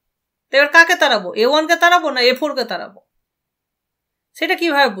 ঢুকবে। তো এবার কাকে তাড়াবো, A1 কে তাড়াবো না A4 কে তাড়াবো, সেটা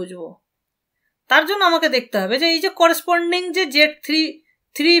কিভাবে বুঝবো? তার জন্য আমাকে দেখতে হবে যে এই যে করেসপন্ডিং যে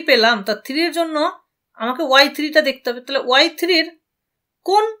Z3 পেলাম, তার 3 এর জন্য আমাকে Y3টা দেখতে হবে। তাহলে Y3-র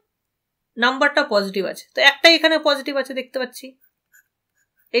কোন নাম্বারটা পজিটিভ আছে? তো একটাই এখানে পজিটিভ আছে দেখতে পাচ্ছি,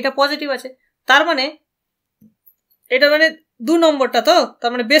 এটা পজিটিভ আছে। তার মানে এটা মানে 2 নম্বরটা, তো তার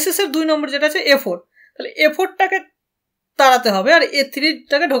মানে বেসিসের 2 নম্বর যেটা আছে A4, তাহলে A4টাকে তাড়াতে হবে আর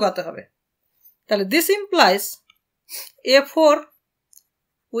A3টাকে ঢোকাতে হবে। তাহলে this implies A4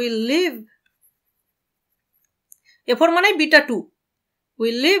 will leave, A4 মানে beta 2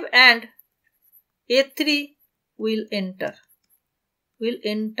 will leave and A3 will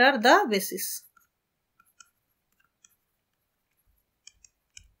enter the basis।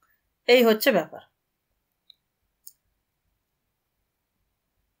 এই হচ্ছে ব্যাপার,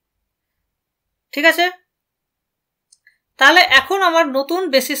 ঠিক আছে? তাহলে এখন আমার নতুন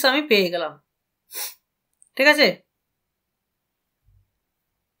বেসিস আমি পেয়ে গেলাম, ঠিক আছে?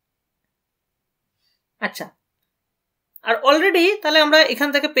 আচ্ছা, আর অলরেডি তাহলে আমরা এখান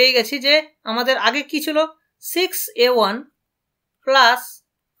থেকে পেয়ে গেছি যে আমাদের আগে কি ছিল, 6A1 plus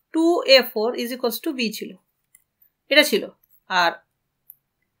 2A4 is equals to B ছিল, এটা ছিল। আর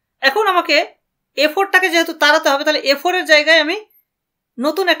এখন আমাকে A4টাকে যেহেতু তাড়াতে হবে, তাহলে A4 এর জায়গায় আমি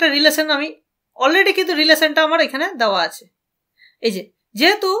নতুন একটা রিলেশন, আমি অলরেডি কিন্তু রিলেশনটা আমার এখানে দেওয়া আছে। এই যে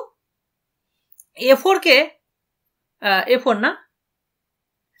যেহেতু A4কে A4 না,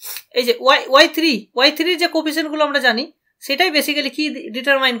 এই যে Y3 যে কোফিসিয়েন্টগুলো আমরা জানি সেটাই বেসিক্যালি কি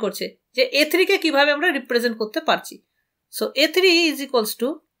ডিটারমাইন করছে যে A3কে কিভাবে আমরা রিপ্রেজেন্ট করতে পারছি। So A3 is equals to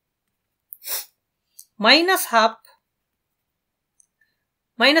 -half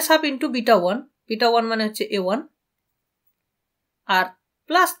into beta 1 মানে হচ্ছে A1 আর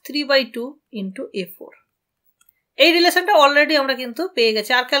প্লাস 3/2 ইন্টু A4। এই রিলেশনটা অলরেডি আমরা কিন্তু পেয়ে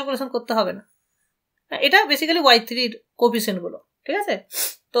গেছি, আর ক্যালকুলেশন করতে হবে না। এটা বেসিক্যালি Y3-র কোফিসিয়েন্ট গুলো, ঠিক আছে?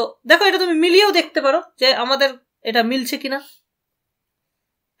 তো দেখো এটা তুমি মিলিয়েও দেখতে পারো যে আমাদের এটা মিলছে কিনা।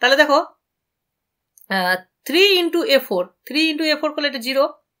 তাহলে দেখো 3 ইন্টু A4 করলে এটা 0,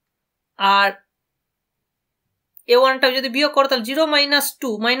 আর A1টা যদি বিয়োগ করো তাহলে 0 -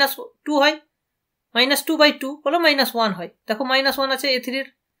 2 হয়, -2/2 হলো -1 হয়। দেখো -1 আছে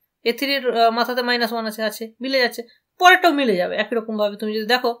A3-র মাথাতে -1 আছে, মিলে যাচ্ছে। পরেরটাও মিলে যাবে একই রকম ভাবে। তুমি যদি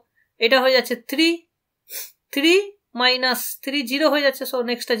দেখো এটা হয়ে যাচ্ছে 3 -3 0 হয়ে যাচ্ছে। সো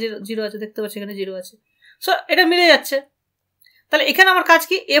নেক্সটটা 0 আছে, দেখতে পাচ্ছি এখানে 0 আছে। সো এটা মিলে যাচ্ছে। তাহলে এখানে আমার কাজ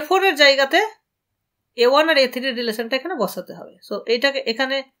কি, A4 এর জায়গাতে A1 আর A3-র রিলেশনটা এখানে বসাতে হবে। সো এইটাকে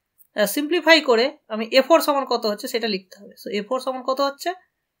এখানে সিম্পলিফাই করে আমি A4 সমান কত হচ্ছে সেটা লিখতে হবে। সো A4 সমান কত হচ্ছে,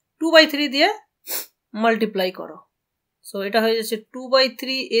 2/3 দিয়ে মাল্টিপ্লাই করো। সো এটা হয়ে যাচ্ছে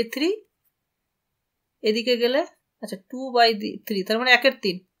 2/3 A3, এদিকে গেলে আচ্ছা 2/3, তার মানে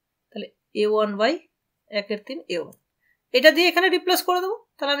 1/3, তাহলে A1/1/3 A1। এটা দিয়ে এখানে রিপ্লেস করে দেবো।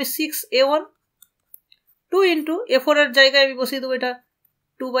 তাহলে আমি 6A1 2 ইন্টু A4 এর জায়গায় আমি বসিয়ে দেবো এটা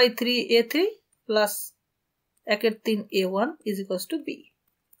 2/3 A3 plus 1/3 A1 is equals to B.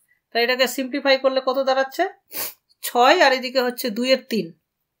 তাই এটাকে সিম্পলিফাই করলে কত দাঁড়াচ্ছে, 6 আর এদিকে হচ্ছে 2/3,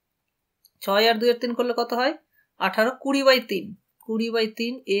 6 আর 2/3 করলে কত হয় 18,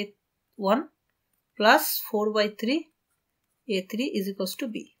 20/3 A1 plus 4/3 A3 is equals to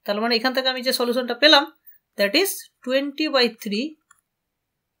B. তাহলে মানে এখান থেকে আমি যে সলিউশনটা পেলাম that is 20/3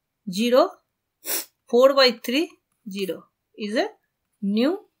 0 4/3 0 is a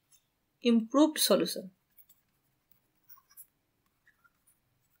new improved solution,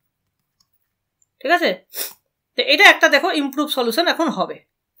 ঠিক আছে? তো এটা একটা দেখো ইমপ্রুভ সলিউশন এখন হবে।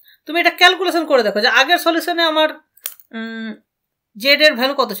 তুমি এটা ক্যালকুলেশন করে দেখো যে আগের সলিউশনে আমার জেড এর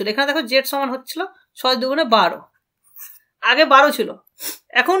ভ্যালু কত ছিল। এখানে দেখো জেড সমান হচ্ছিল 6 × 2 = 12, আগে 12 ছিল।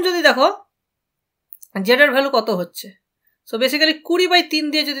 এখন যদি দেখো জেড এর ভ্যালু কত হচ্ছে, সো বেসিক্যালি 20/3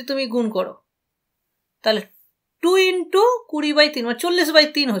 দিয়ে যদি তুমি গুণ করো তাহলে 2 ইন্টু 20/3 মানে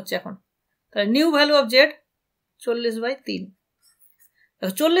 40/3 হচ্ছে এখন। তাহলে new value of Z 40/3।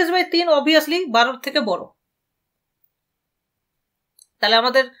 40/3 obviously 12 থেকে বড়, তাহলে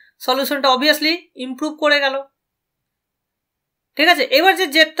আমাদের সলিউশনটা অবভিয়াসলি ইমপ্রুভ করে গেল, ঠিক আছে? এবার যে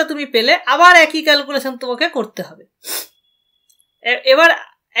জেডটা তুমি পেলে আবার একই ক্যালকুলেশন তোমাকে করতে হবে। এবার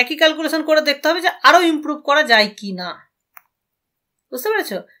একই ক্যালকুলেশন করে দেখতে হবে যে আরো ইমপ্রুভ করা যায় কি না, বুঝতে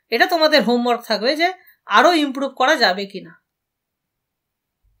পেরেছো? এটা তোমাদের হোমওয়ার্ক থাকবে যে আরো ইমপ্রুভ করা যাবে কিনা।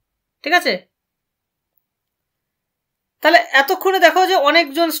 ঠিক আছে, তাহলে এতক্ষণে দেখো যে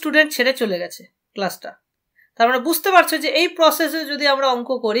অনেকজন স্টুডেন্ট ছেড়ে চলে গেছে ক্লাসটা। তার মানে বুঝতে পারছো যে এই প্রসেসে যদি আমরা অঙ্ক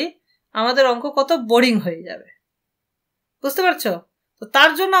করি আমাদের অঙ্ক কত বোরিং হয়ে যাবে। বুঝতে পারছো? তো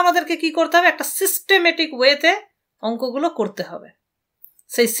তার জন্য আমাদেরকে কি করতে হবে, একটা সিস্টেমেটিক ওয়েতে অঙ্কগুলো করতে হবে।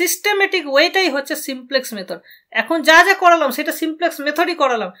 সেই সিস্টেমেটিক ওয়েটাই হচ্ছে সিমপ্লেক্স মেথড। এখন যা যা করালাম সেটা সিমপ্লেক্স মেথডই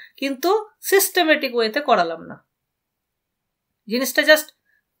করালাম, কিন্তু সিস্টেমেটিক ওয়েতে করালাম না। জিনিসটা জাস্ট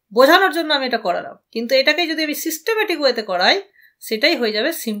বোঝানোর জন্য আমি এটা করালাম, কিন্তু এটাকে যদি আমি সিস্টেমেটিক ওয়েতে করাই সেটাই হয়ে যাবে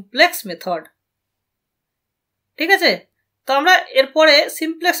সিমপ্লেক্স মেথড। ঠিক আছে, তো আমরা এরপরে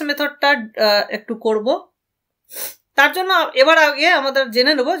সিমপ্লেক্স মেথডটা একটু করব। তার জন্য এবার আগে আমাদের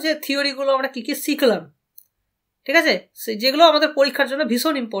জেনে নেব যে থিওরিগুলো আমরা কি কি শিখলাম। ঠিক আছে, যেগুলো আমাদের পরীক্ষার জন্য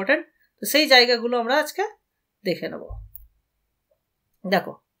ভীষণ ইম্পর্টেন্ট, তো সেই জায়গাগুলো আমরা আজকে দেখে নেব।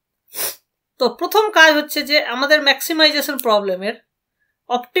 দেখো, তো প্রথম কাজ হচ্ছে যে আমাদের ম্যাক্সিমাইজেশন প্রবলেমের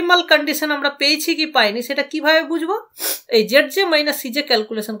অপটিমাল কন্ডিশন আমরা পেয়েছি কি পাইনি সেটা কিভাবে বুঝবো, এই জেড জে মাইনাস সিজে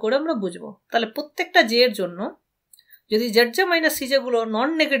ক্যালকুলেশন করে আমরা বুঝবো। তাহলে প্রত্যেকটা জে এর জন্য যদি জেড জে মাইনাস সিজে গুলো নন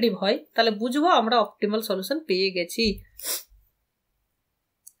নেগেটিভ হয় তাহলে বুঝবো আমরা অপটিমাল সলিউশন পেয়ে গেছি।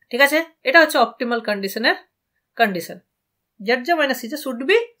 ঠিক আছে, এটা হচ্ছে অপটিমাল কন্ডিশনের কন্ডিশন, জেড জে মাইনাস সিজে should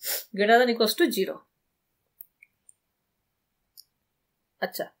be greater than equals to 0।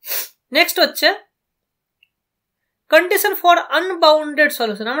 আচ্ছা, নেক্সট হচ্ছে কন্ডিশন ফর আনবাউন্ডেড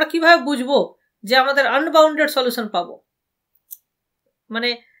সলিউশন। আমরা কিভাবে বুঝবো যে আমাদের আনবাউন্ডেড সলিউশন পাবো, মানে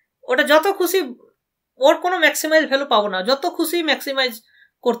ওটা যত খুশি, ওর কোনো ম্যাক্সিমাইজ ভ্যালু পাবো না, যত খুশি ম্যাক্সিমাইজ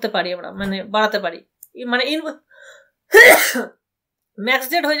করতে পারি আমরা, মানে বাড়াতে পারি, মানে ম্যাক্স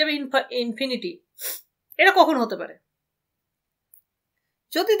জেড হয়ে যাবে ইনফিনিটি। এটা কখন হতে পারে,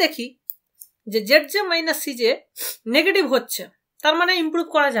 যদি দেখি যে Z J minus C J negative হচ্ছে, তার মানে ইমপ্রুভ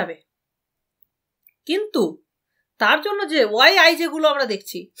করা যাবে, কিন্তু তার জন্য যে ওয়াই আই যেগুলো আমরা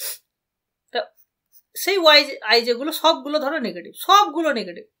দেখছি সেই ওয়াই আই যেগুলো সবগুলো ধরো নেগেটিভ, সবগুলো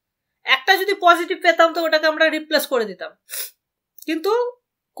নেগেটিভ। একটা যদি পজিটিভ পেতাম তো ওটাকে আমরা রিপ্লেস করে দিতাম, কিন্তু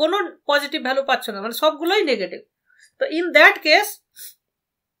কোনো পজিটিভ ভ্যালু পাচ্ছ না, মানে সবগুলোই নেগেটিভ। তো ইন দ্যাট কেস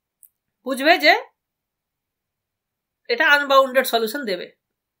বুঝবে যে এটা আনবাউন্ডেড সলিউশন দেবে।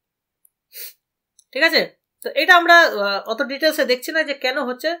 ঠিক আছে, তো এটা আমরা অত ডিটেলসে দেখছি না যে কেন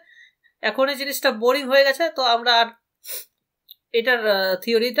হচ্ছে, এখন এই জিনিসটা বোরিং হয়ে গেছে, তো আমরা আর এটার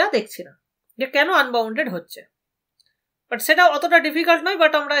থিওরিটা দেখছি না যে কেন আনবাউন্ডেড হচ্ছে, বাট সেটা অতটা ডিফিকাল্ট নয়,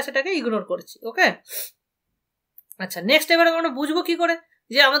 বাট আমরা সেটাকে ইগনোর করছি। ওকে, আচ্ছা, নেক্সট এবারে আমরা বুঝবো কি করে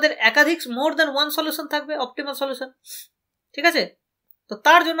যে আমাদের একাধিক মোর দ্যান ওয়ান সলিউশন থাকবে অপটিমাল সলিউশন। ঠিক আছে, তো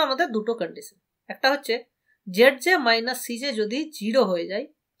তার জন্য আমাদের দুটো কন্ডিশন, একটা হচ্ছে Z J minus C J যদি 0 হয়ে যায়,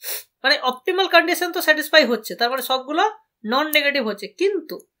 মানে অপটিমাল কন্ডিশন তো স্যাটিসফাই হচ্ছে, তার মানে সবগুলো নন নেগেটিভ হচ্ছে,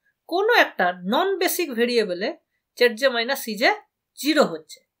 কিন্তু কোনো একটা নন basic ভেরিয়েবলে Z J minus C J 0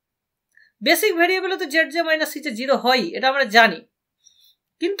 হচ্ছে। বেসিক ভেরিয়েবলে তো Z J minus C J 0 হয়, এটা আমরা জানি,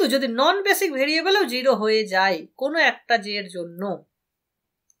 কিন্তু যদি নন বেসিক ভেরিয়েবলেও 0 হয়ে যায় কোনো একটা জে এর জন্য,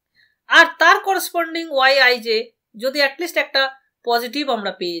 আর তার করসপন্ডিং ওয়াই আই জে যদি অ্যাটলিস্ট একটা পজিটিভ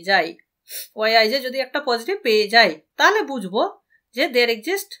আমরা পেয়ে যাই, ওয়াই আই জে যদি একটা পজিটিভ পেয়ে যাই, তাহলে বুঝবো যে দেয়ার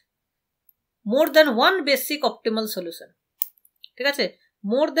exist more than one basic optimal solution. ঠিক আছে,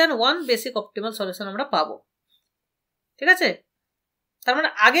 more than one basic optimal solution আমরা পাবো। ঠিক আছে, তার মানে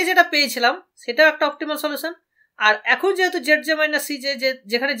আগে যেটা পেয়েছিলাম সেটাও একটা অপটিমাল সলিউশন, আর এখন যেহেতু Z J minus C J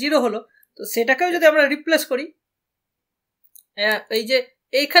যেখানে 0 হলো, তো সেটাকেও যদি আমরা রিপ্লেস করি, এই যে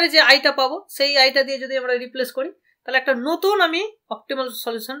এইখানে যে আইটা পাবো সেই আইটা দিয়ে যদি আমরা রিপ্লেস করি, তাহলে একটা নতুন আমি অপটিমাল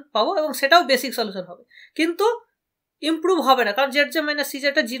সলিউশন পাবো, এবং সেটাও বেসিক সলিউশন হবে, কিন্তু ইমপ্রুভ হবে না, কারণ জেড জে মাইনাস সি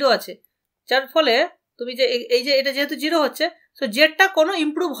জেটা 0 আছে, যার ফলে তুমি যে এই যে এটা যেহেতু 0 হচ্ছে, তো জেডটা কোনো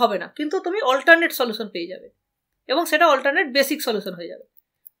ইমপ্রুভ হবে না, কিন্তু তুমি অল্টারনেট সলিউশন পেয়ে যাবে, এবং সেটা অল্টারনেট বেসিক সলিউশন হয়ে যাবে।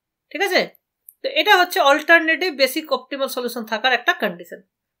 ঠিক আছে, তো এটা হচ্ছে অল্টারনেটিভ বেসিক অপটিমাল সলিউশন থাকার একটা কন্ডিশন।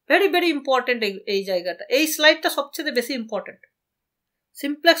 ভেরি ভেরি ইম্পর্টেন্ট এই জায়গাটা, এই স্লাইডটা সবচেয়ে বেশি ইম্পর্টেন্ট,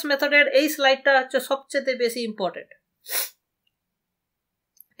 সিমপ্লেক্স মেথডের এই স্লাইডটা হচ্ছে সবচেয়ে বেশি ইম্পর্টেন্ট।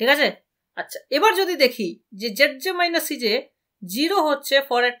 ঠিক আছে, আচ্ছা, এবার যদি দেখি যে Z J minus C J 0 হচ্ছে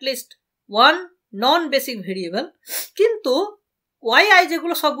for at least one non basic variable, কিন্তু ওয়াই আই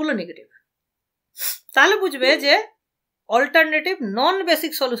যেগুলো সবগুলো নেগেটিভ, তাহলে বুঝবে যে অল্টারনেটিভ নন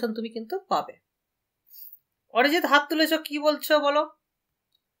বেসিক সলিউশন তুমি কিন্তু পাবে। অরিজিৎ হাত তুলেছ, কি বলছো বলো?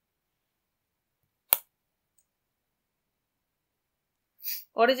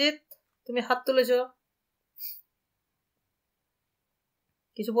 অরিজিৎ তুমি হাত তুলেছ,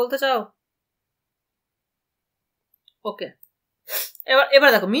 কিছু বলতে চাও? ওকে, এবার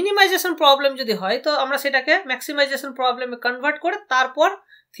দেখো মিনিমাইজেশন প্রবলেম যদি হয় তো আমরা সেটাকে ম্যাক্সিমাইজেশন প্রবলেমে কনভার্ট করে তারপর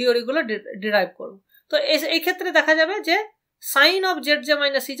থিওরিগুলো ডিরাইভ করব। তো এই ক্ষেত্রে দেখা যাবে যে sign of Z J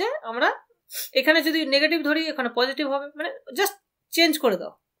minus E J আমরা এখানে যদি নেগেটিভ ধরি এখানে পজিটিভ হবে, মানে জাস্ট চেঞ্জ করে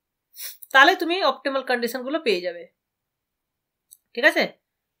দাও, তাহলে তুমি অপটিমাল কন্ডিশনগুলো পেয়ে যাবে। ঠিক আছে,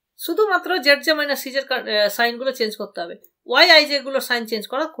 শুধুমাত্র জেড জে মাইনাস সি জের সাইনগুলো চেঞ্জ করতে হবে, ওয়াই আই জে গুলোর সাইন চেঞ্জ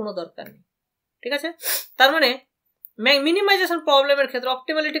করার কোনো দরকার নেই। ঠিক আছে, তার মানে মিনিমাইজেশন প্রবলেমের ক্ষেত্রে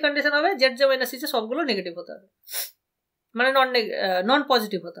অপটিমালিটি কন্ডিশন হবে Z J minus C J সবগুলো নেগেটিভ হতে হবে, মানে নন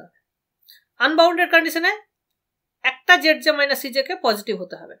পজিটিভ হতে হবে। আনবাউন্ডেড কন্ডিশনে একটা Z J minus C J K positive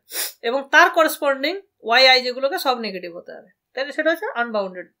হতে হবে এবং তার করেসপন্ডিং ওয়াই আই যেগুলোকে সব নেগেটিভ হতে হবে, তাহলে সেটা হচ্ছে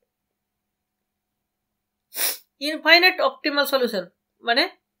আনবাউন্ডেড। ইনফাইনাইট অপটিমাল সলিউশন মানে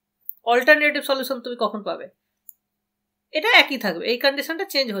অল্টারনেটিভ সলিউশন তুমি কখন পাবে, এটা একই থাকবে, এই কন্ডিশনটা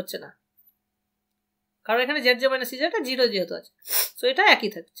চেঞ্জ হচ্ছে না, কারণ এখানে Z J minus C J এটা জিরো যেহেতু আছে, তো এটা একই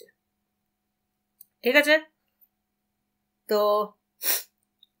থাকছে। ঠিক আছে, তো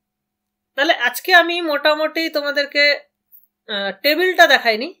তাহলে আজকে আমি মোটামুটি তোমাদেরকে টেবিলটা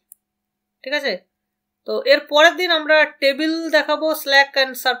দেখাইনি। ঠিক আছে, তো এর পরের দিন আমরা টেবিল দেখাবো, slack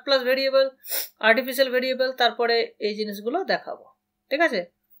and surplus variable, artificial variable, তারপরে এই জিনিসগুলো দেখাবো। ঠিক আছে,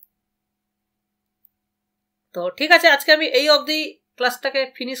 তো ঠিক আছে, আজকে আমি এই অবধি ক্লাসটাকে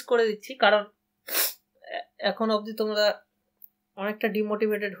ফিনিশ করে দিচ্ছি, কারণ এখন অবধি তোমরা অনেকটা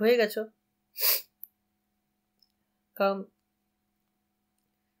ডিমোটিভেটেড হয়ে গেছো, কারণ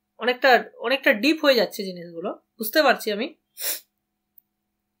অনেকটা ডিপ হয়ে যাচ্ছে জিনিসগুলো, বুঝতে পারছি আমি,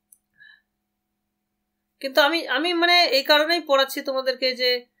 কিন্তু আমি মানে এই কারণেই পড়াচ্ছি তোমাদেরকে যে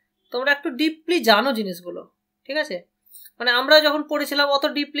তোমরা একটু ডিপলি জানো জিনিসগুলো। ঠিক আছে, মানে আমরা যখন পড়েছিলাম অত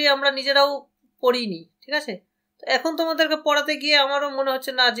ডিপলি আমরা নিজেরাও পড়িনি। ঠিক আছে, তো এখন তোমাদেরকে পড়াতে গিয়ে আমারও মনে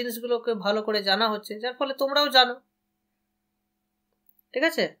হচ্ছে না জিনিসগুলোকে ভালো করে জানা হচ্ছে, যার ফলে তোমরাও জানো। ঠিক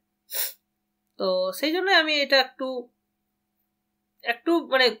আছে, তো সেই জন্য আমি এটা একটু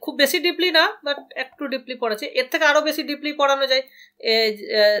মানে খুব বেশি ডিপলি না, বাট একটু ডিপলি পড়াচ্ছি। এর থেকে আরো বেশি ডিপলি পড়ানো যায়,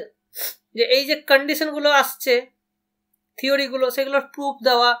 যে এই যে কন্ডিশনগুলো আসছে থিওরিগুলো, সেগুলোর প্রুফ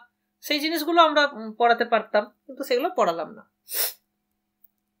দেওয়া, সেই জিনিসগুলো আমরা পড়াতে পারতাম, কিন্তু সেগুলো পড়ালাম না।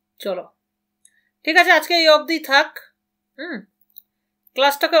 চলো ঠিক আছে, আজকে এই অবধি থাক।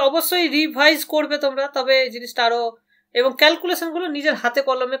 ক্লাসটাকে অবশ্যই রিভাইজ করবে তোমরা, তবে জিনিসটা আরো, এবং ক্যালকুলেশনগুলো নিজের হাতে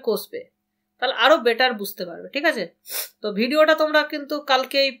কলমে কষবে, তাহলে আরো বেটার বুঝতে পারবে। ঠিক আছে, তো ভিডিওটা তোমরা কিন্তু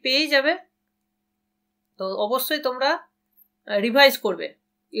কালকেই পেয়ে যাবে, তো অবশ্যই তোমরা রিভাইজ করবে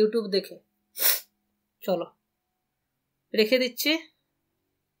ইউটিউব দেখে। চলো রেখে দিচ্ছি।